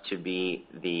us to be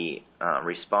the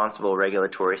responsible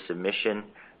regulatory submission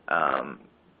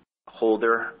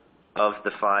holder of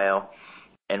the file,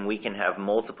 and we can have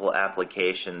multiple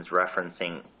applications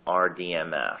referencing our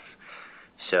DMF.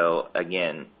 So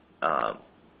again,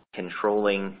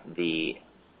 controlling the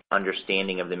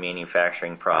understanding of the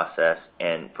manufacturing process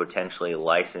and potentially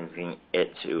licensing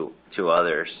it to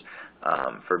others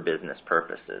for business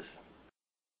purposes.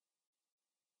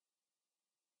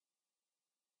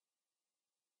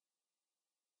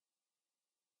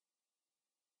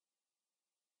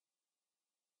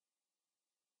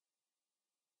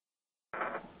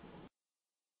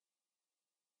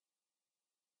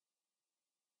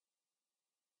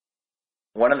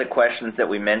 One of the questions that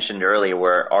we mentioned earlier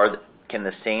were, can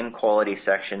the same quality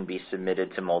section be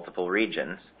submitted to multiple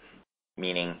regions?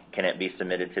 Meaning, can it be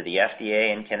submitted to the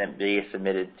FDA and can it be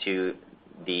submitted to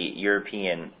the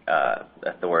European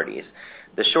authorities?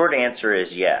 The short answer is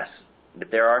yes,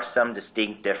 but there are some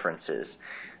distinct differences.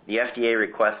 The FDA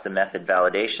requests the method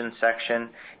validation section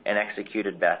and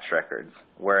executed batch records,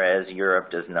 whereas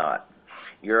Europe does not.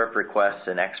 Europe requests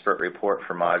an expert report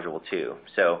for Module 2.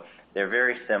 So they're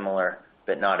very similar,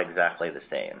 but not exactly the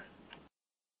same.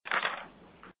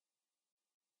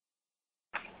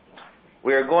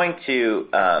 We are going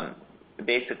to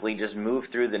basically just move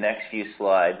through the next few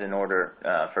slides in order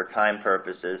for time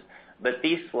purposes, but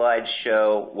these slides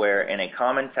show where in a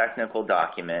common technical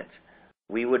document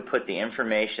we would put the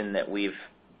information that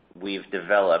we've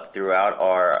developed throughout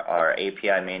our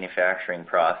API manufacturing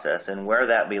process and where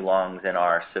that belongs in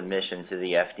our submission to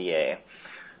the FDA.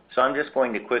 So I'm just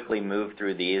going to quickly move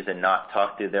through these and not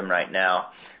talk through them right now,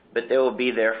 but they will be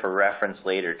there for reference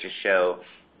later to show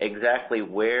exactly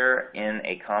where in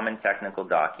a common technical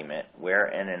document, where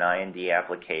in an IND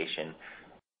application,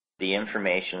 the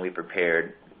information we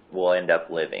prepared will end up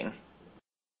living.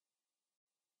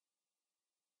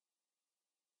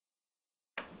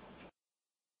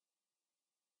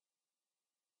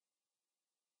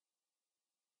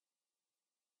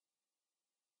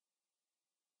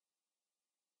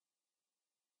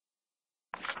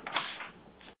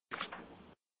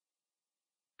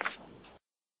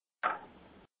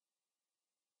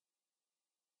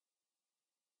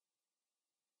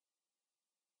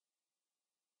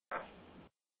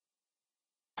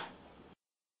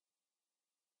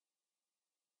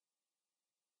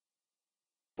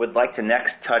 Would like to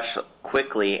next touch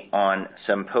quickly on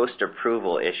some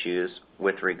post-approval issues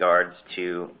with regards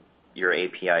to your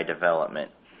API development.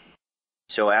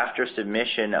 So after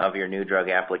submission of your new drug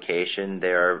application,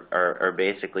 there are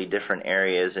basically different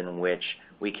areas in which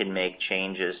we can make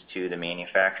changes to the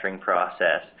manufacturing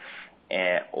process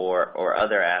or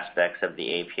other aspects of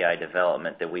the API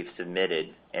development that we've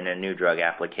submitted in a new drug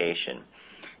application.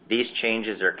 These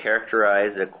changes are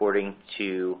characterized according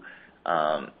to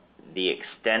the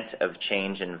extent of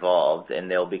change involved, and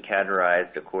they'll be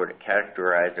categorized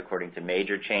according to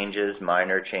major changes,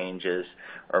 minor changes,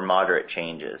 or moderate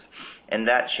changes. And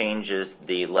that changes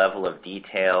the level of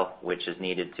detail which is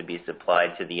needed to be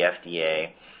supplied to the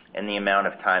FDA and the amount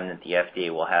of time that the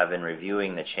FDA will have in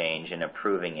reviewing the change and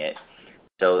approving it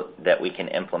so that we can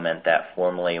implement that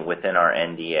formally within our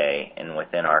NDA and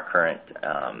within our current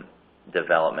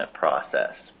development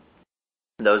process.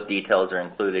 Those details are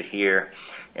included here,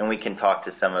 and we can talk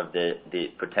to some of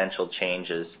the potential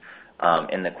changes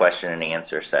in the question and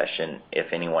answer session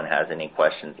if anyone has any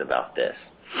questions about this.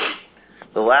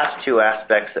 The last two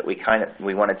aspects that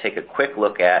we want to take a quick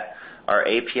look at are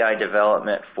API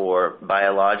development for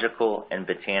biological and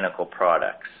botanical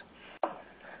products.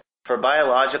 For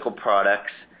biological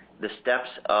products, the steps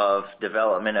of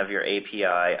development of your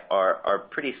API are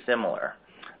pretty similar,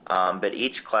 but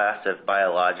each class of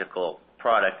biological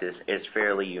product is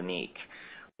fairly unique.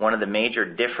 One of the major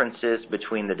differences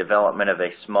between the development of a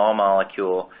small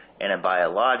molecule and a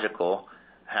biological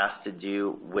has to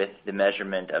do with the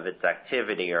measurement of its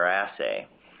activity or assay.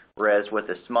 Whereas with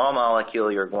a small molecule,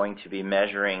 you're going to be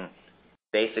measuring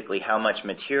basically how much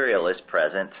material is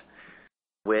present.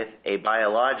 With a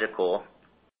biological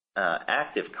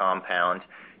active compound,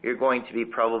 you're going to be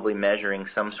probably measuring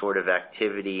some sort of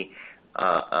activity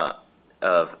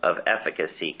of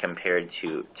efficacy compared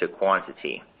to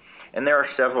quantity. And there are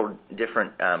several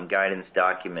different guidance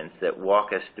documents that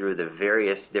walk us through the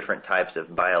various different types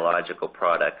of biological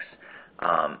products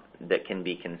that can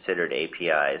be considered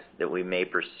APIs that we may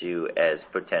pursue as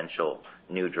potential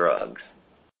new drugs.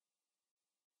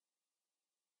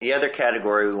 The other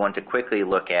category we want to quickly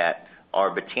look at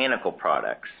are botanical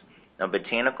products. Now,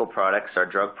 botanical products are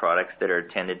drug products that are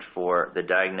intended for the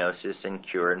diagnosis and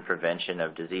cure and prevention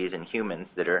of disease in humans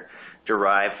that are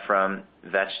derived from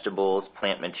vegetables,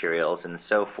 plant materials, and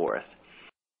so forth.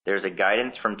 There's a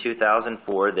guidance from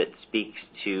 2004 that speaks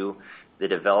to the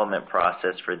development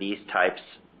process for these types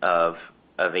of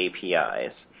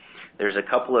APIs. There's a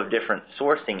couple of different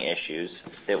sourcing issues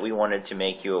that we wanted to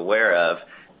make you aware of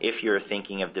if you're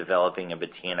thinking of developing a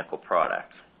botanical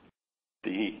product.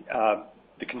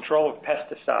 The control of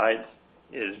pesticides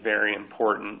is very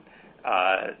important.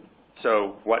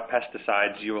 So what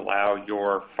pesticides you allow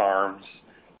your farms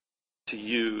to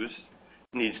use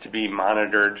needs to be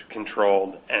monitored,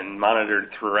 controlled, and monitored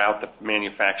throughout the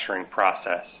manufacturing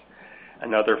process.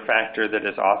 Another factor that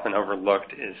is often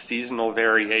overlooked is seasonal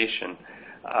variation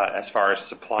as far as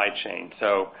supply chain.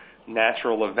 So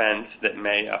natural events that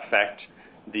may affect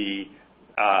the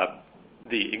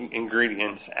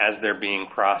ingredients as they're being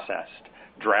processed.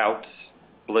 Droughts,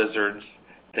 blizzards,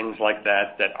 things like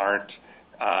that aren't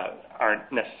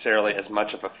necessarily as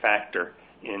much of a factor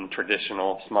in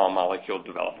traditional small molecule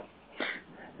development.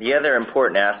 The other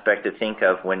important aspect to think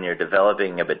of when you're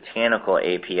developing a botanical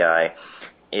API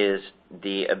is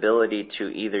the ability to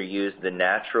either use the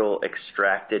natural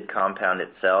extracted compound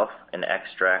itself, an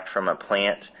extract from a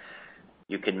plant.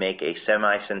 You could make a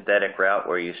semi-synthetic route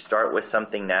where you start with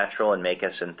something natural and make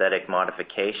a synthetic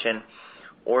modification,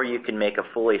 or you can make a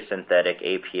fully synthetic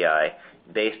API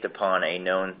based upon a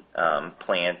known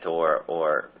plant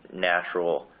or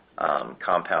natural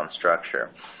compound structure.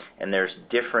 And there's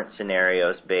different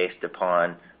scenarios based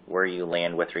upon where you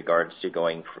land with regards to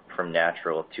going from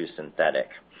natural to synthetic.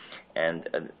 And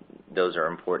those are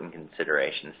important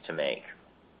considerations to make.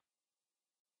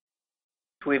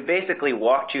 We've basically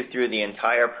walked you through the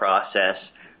entire process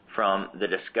from the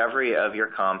discovery of your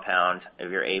compound,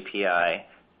 of your API,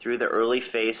 through the early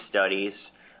phase studies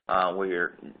where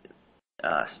you're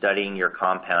studying your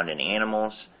compound in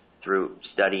animals, through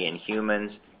study in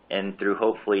humans, and through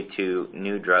hopefully to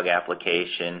new drug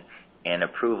application and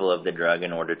approval of the drug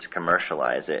in order to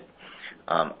commercialize it.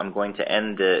 I'm going to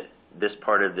end this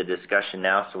part of the discussion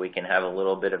now so we can have a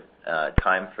little bit of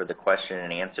time for the question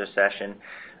and answer session.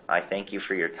 I thank you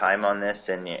for your time on this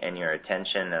and your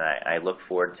attention, and I look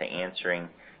forward to answering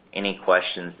any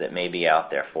questions that may be out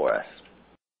there for us.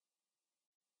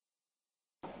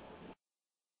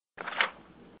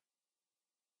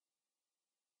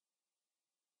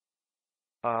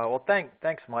 Well,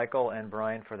 thanks, Michael and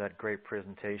Brian, for that great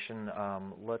presentation.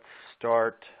 Let's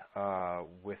start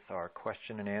with our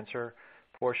question and answer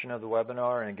portion of the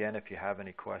webinar. And again, if you have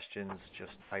any questions,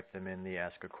 just type them in the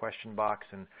Ask a Question box,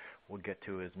 and we'll get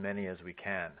to as many as we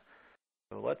can.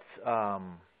 So let's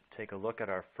take a look at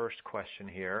our first question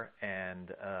here.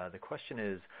 And the question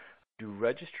is, do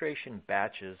registration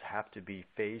batches have to be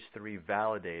Phase 3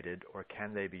 validated, or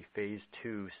can they be Phase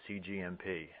 2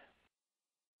 CGMP?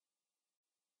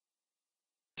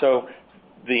 So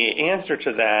the answer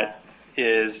to that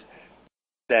is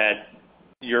that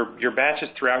your batches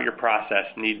throughout your process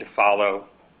need to follow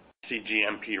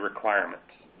CGMP requirements.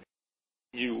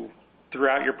 You,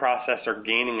 throughout your process, are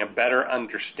gaining a better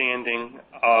understanding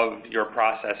of your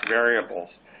process variables,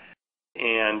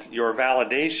 and your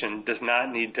validation does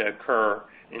not need to occur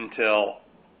until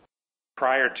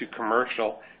prior to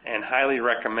commercial and highly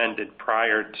recommended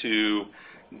prior to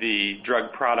the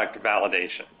drug product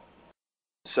validation.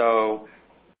 So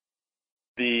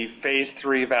the Phase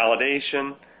 3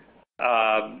 validation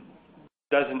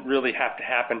doesn't really have to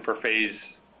happen for Phase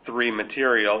 3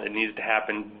 material. It needs to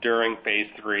happen during Phase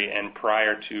 3 and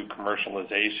prior to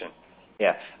commercialization.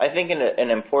 Yeah, I think an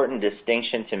important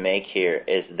distinction to make here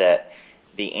is that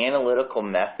the analytical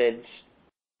methods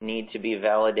need to be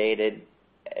validated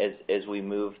as we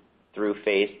move through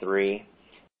Phase 3.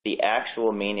 The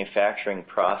actual manufacturing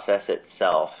process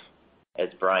itself, as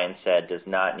Brian said, does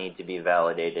not need to be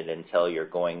validated until you're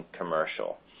going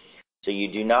commercial. So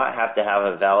you do not have to have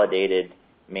a validated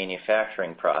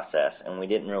manufacturing process, and we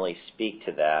didn't really speak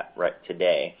to that right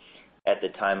today at the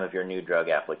time of your new drug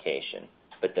application.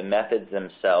 But the methods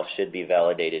themselves should be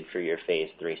validated for your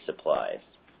Phase 3 supplies.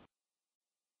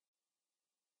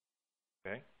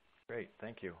 Okay, great,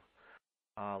 thank you.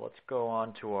 Let's go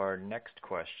on to our next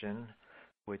question,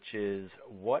 which is,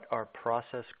 what are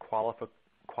process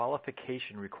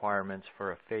qualification requirements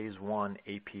for a Phase 1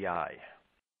 API?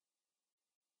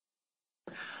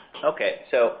 Okay,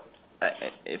 so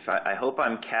I hope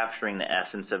I'm capturing the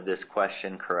essence of this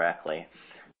question correctly,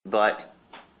 but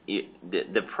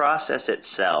the process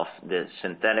itself, the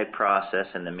synthetic process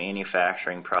and the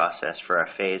manufacturing process for a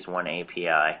Phase 1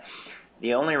 API,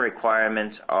 the only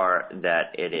requirements are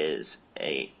that it is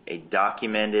a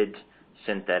documented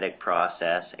synthetic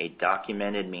process, a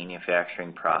documented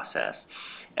manufacturing process.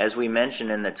 As we mentioned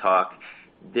in the talk,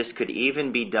 this could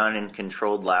even be done in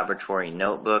controlled laboratory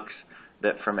notebooks,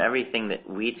 but from everything that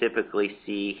we typically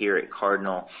see here at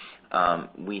Cardinal,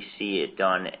 we see it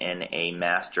done in a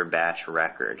master batch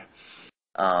record.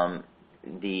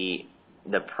 The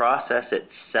process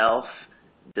itself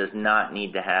does not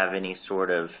need to have any sort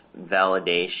of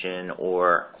validation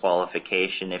or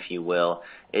qualification, if you will.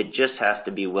 It just has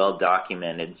to be well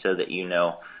documented so that you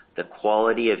know the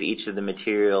quality of each of the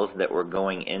materials that we're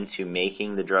going into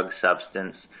making the drug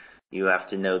substance. You have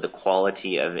to know the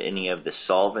quality of any of the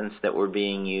solvents that were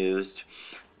being used,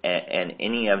 and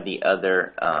any of the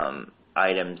other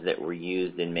items that were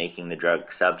used in making the drug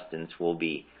substance will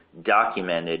be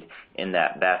documented in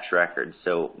that batch record,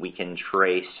 so we can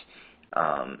trace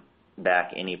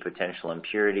back any potential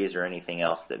impurities or anything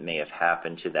else that may have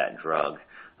happened to that drug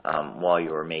while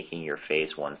you were making your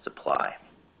Phase 1 supply.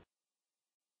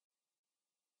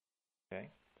 Okay,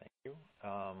 thank you.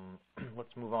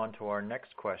 Let's move on to our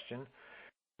next question,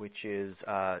 which is,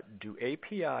 do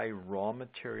API raw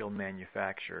material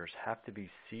manufacturers have to be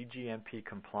CGMP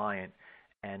compliant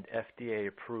and FDA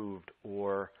approved,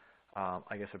 or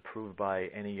I guess approved by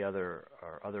any other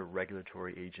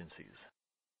regulatory agencies?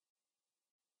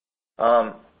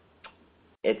 Part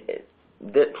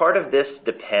of this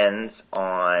depends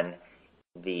on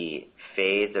the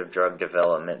phase of drug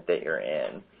development that you're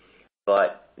in,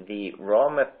 but the raw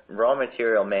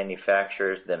material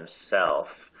manufacturers themselves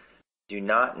do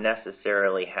not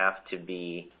necessarily have to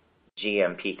be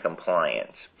GMP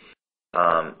compliant.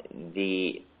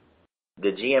 The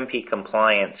GMP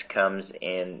compliance comes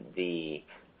in the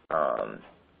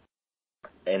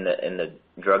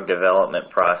drug development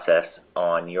process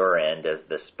on your end as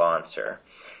the sponsor.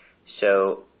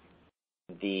 So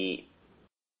the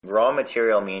raw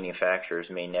material manufacturers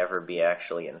may never be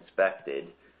actually inspected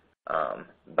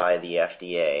by the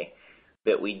FDA,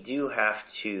 but we do have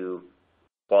to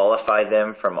qualify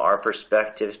them from our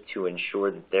perspective to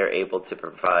ensure that they're able to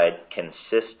provide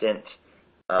consistent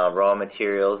raw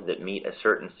materials that meet a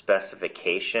certain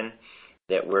specification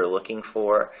that we're looking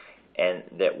for, and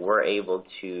that we're able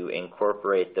to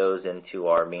incorporate those into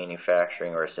our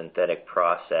manufacturing or synthetic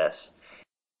process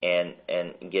and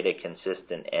get a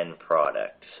consistent end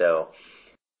product. So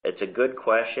it's a good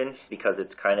question because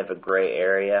it's kind of a gray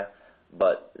area,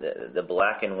 but the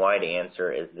black and white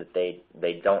answer is that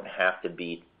they don't have to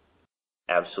be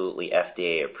absolutely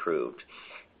FDA approved.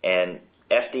 And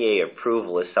FDA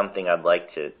approval is something I'd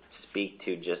like to speak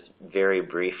to just very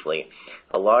briefly.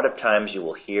 A lot of times you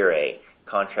will hear a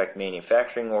contract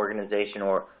manufacturing organization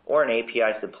or an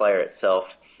API supplier itself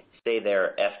say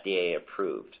they're FDA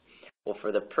approved. Well,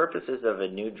 for the purposes of a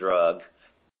new drug,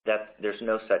 there's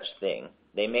no such thing.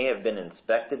 They may have been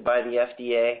inspected by the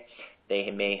FDA,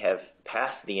 they may have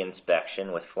passed the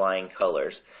inspection with flying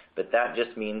colors, but that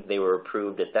just means they were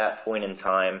approved at that point in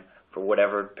time for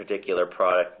whatever particular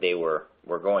product they were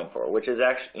going for, which is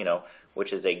actually,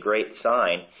 which is a great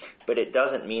sign, but it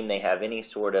doesn't mean they have any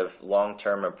sort of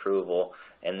long-term approval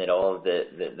and that all of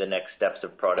the next steps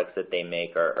of products that they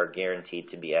make are guaranteed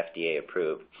to be FDA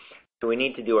approved. So we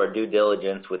need to do our due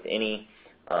diligence with any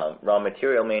raw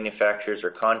material manufacturers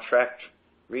or contract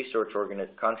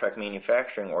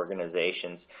manufacturing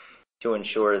organizations to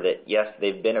ensure that, yes,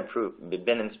 they've been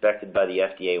inspected by the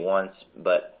FDA once,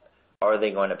 but are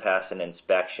they going to pass an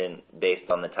inspection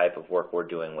based on the type of work we're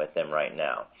doing with them right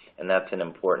now? And that's an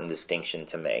important distinction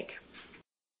to make.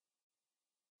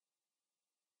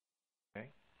 Okay,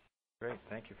 great.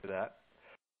 Thank you for that.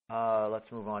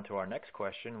 Let's move on to our next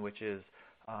question, which is,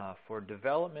 for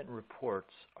development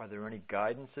reports, are there any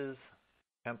guidances,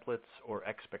 templates, or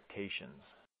expectations?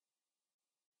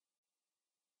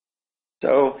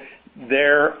 So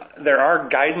there are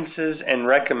guidances and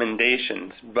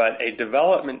recommendations, but a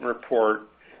development report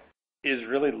is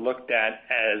really looked at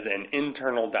as an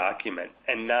internal document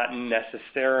and not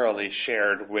necessarily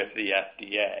shared with the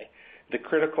FDA. The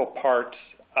critical parts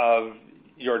of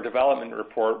your development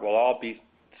report will all be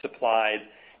supplied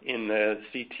in the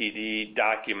CTD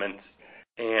documents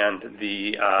and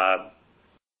the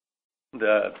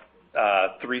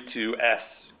 32S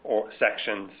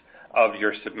sections of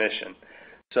your submission.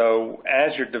 So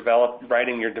as you're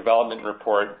writing your development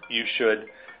report, you should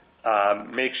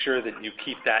make sure that you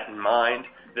keep that in mind,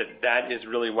 that is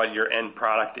really what your end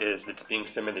product is that's being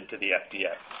submitted to the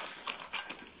FDA.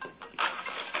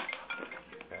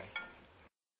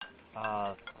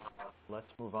 Okay.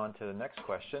 Let's move on to the next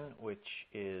question, which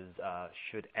is,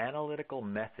 should analytical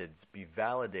methods be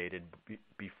validated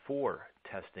before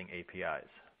testing APIs?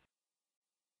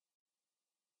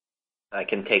 I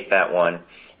can take that one.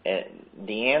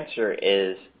 The answer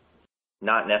is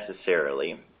not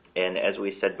necessarily. And as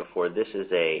we said before, this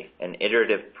is an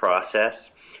iterative process.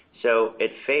 So at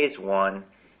phase 1,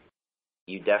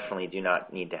 you definitely do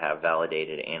not need to have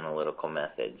validated analytical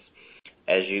methods.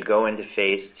 As you go into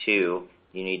phase 2,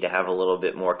 you need to have a little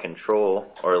bit more control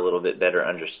or a little bit better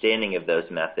understanding of those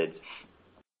methods.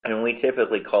 And we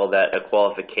typically call that a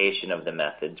qualification of the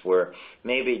methods, where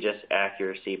maybe just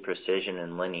accuracy, precision,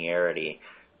 and linearity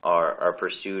are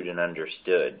pursued and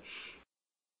understood.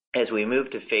 As we move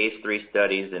to phase 3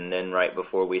 studies and then right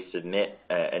before we submit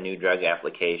a new drug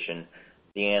application,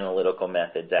 the analytical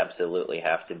methods absolutely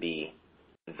have to be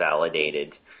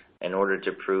validated in order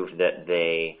to prove that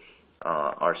they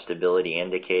are stability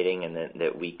indicating and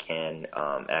that we can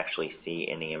actually see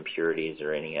any impurities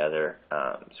or any other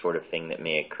sort of thing that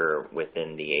may occur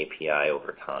within the API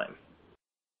over time.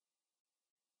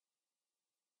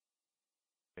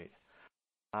 Great.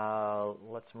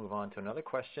 Let's move on to another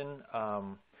question.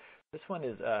 This one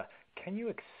is, can you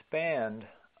expand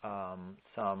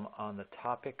some on the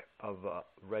topic of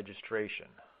registration?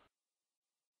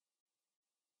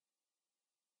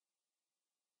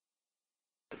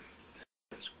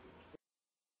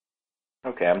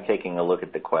 Okay, I'm taking a look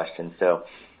at the question. So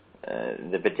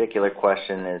the particular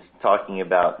question is talking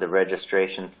about the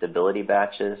registration stability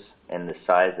batches and the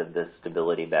size of the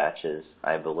stability batches,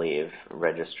 I believe,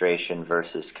 registration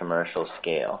versus commercial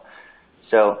scale.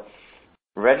 So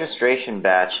registration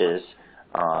batches,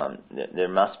 there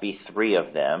must be 3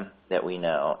 of them that we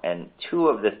know, and 2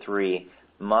 of the 3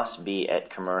 must be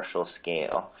at commercial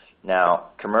scale.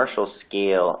 Now, commercial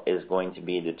scale is going to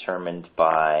be determined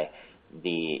by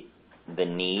the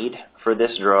need for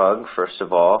this drug, first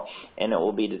of all, and it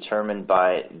will be determined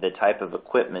by the type of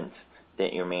equipment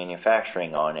that you're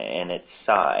manufacturing on and its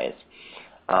size.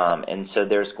 And so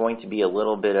there's going to be a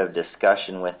little bit of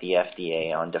discussion with the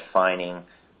FDA on defining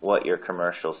what your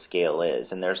commercial scale is.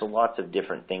 And there's lots of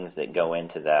different things that go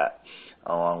into that,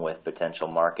 along with potential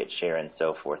market share and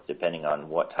so forth, depending on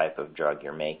what type of drug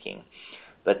you're making.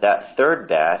 But that 3rd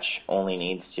batch only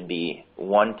needs to be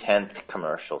 1/10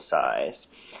 commercial size.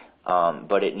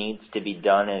 But it needs to be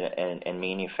done and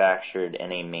manufactured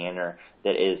in a manner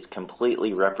that is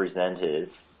completely representative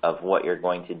of what you're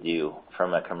going to do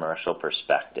from a commercial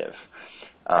perspective.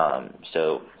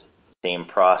 So same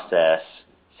process,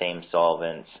 same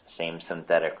solvents, same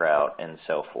synthetic route, and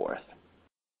so forth.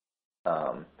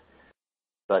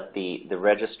 But the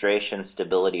registration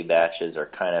stability batches are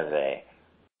kind of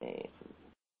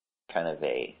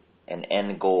a an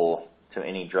end goal to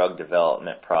any drug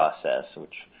development process,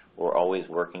 which we're always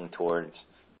working towards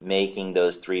making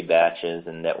those 3 batches,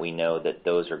 and that we know that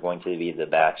those are going to be the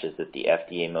batches that the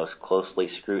FDA most closely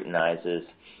scrutinizes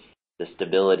the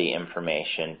stability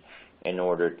information in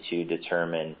order to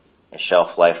determine a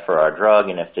shelf life for our drug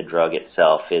and if the drug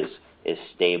itself is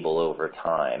stable over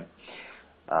time.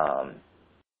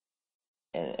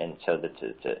 And so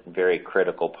it's a very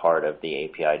critical part of the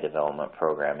API development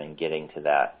program in getting to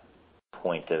that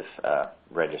point of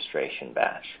registration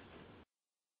batch.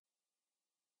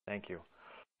 Thank you.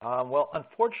 Well,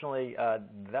 unfortunately,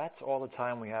 that's all the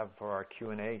time we have for our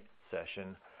Q&A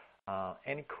session.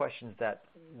 Any questions that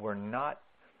were not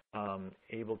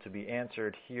able to be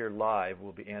answered here live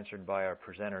will be answered by our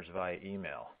presenters via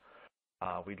email.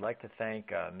 We'd like to thank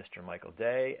Mr. Michael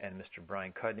Day and Mr.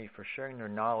 Brian Cudney for sharing their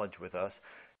knowledge with us,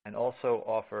 and also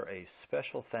offer a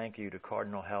special thank you to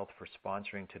Cardinal Health for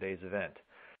sponsoring today's event.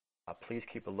 Please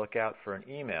keep a lookout for an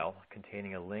email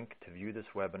containing a link to view this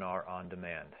webinar on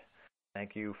demand.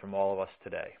 Thank you from all of us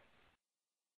today.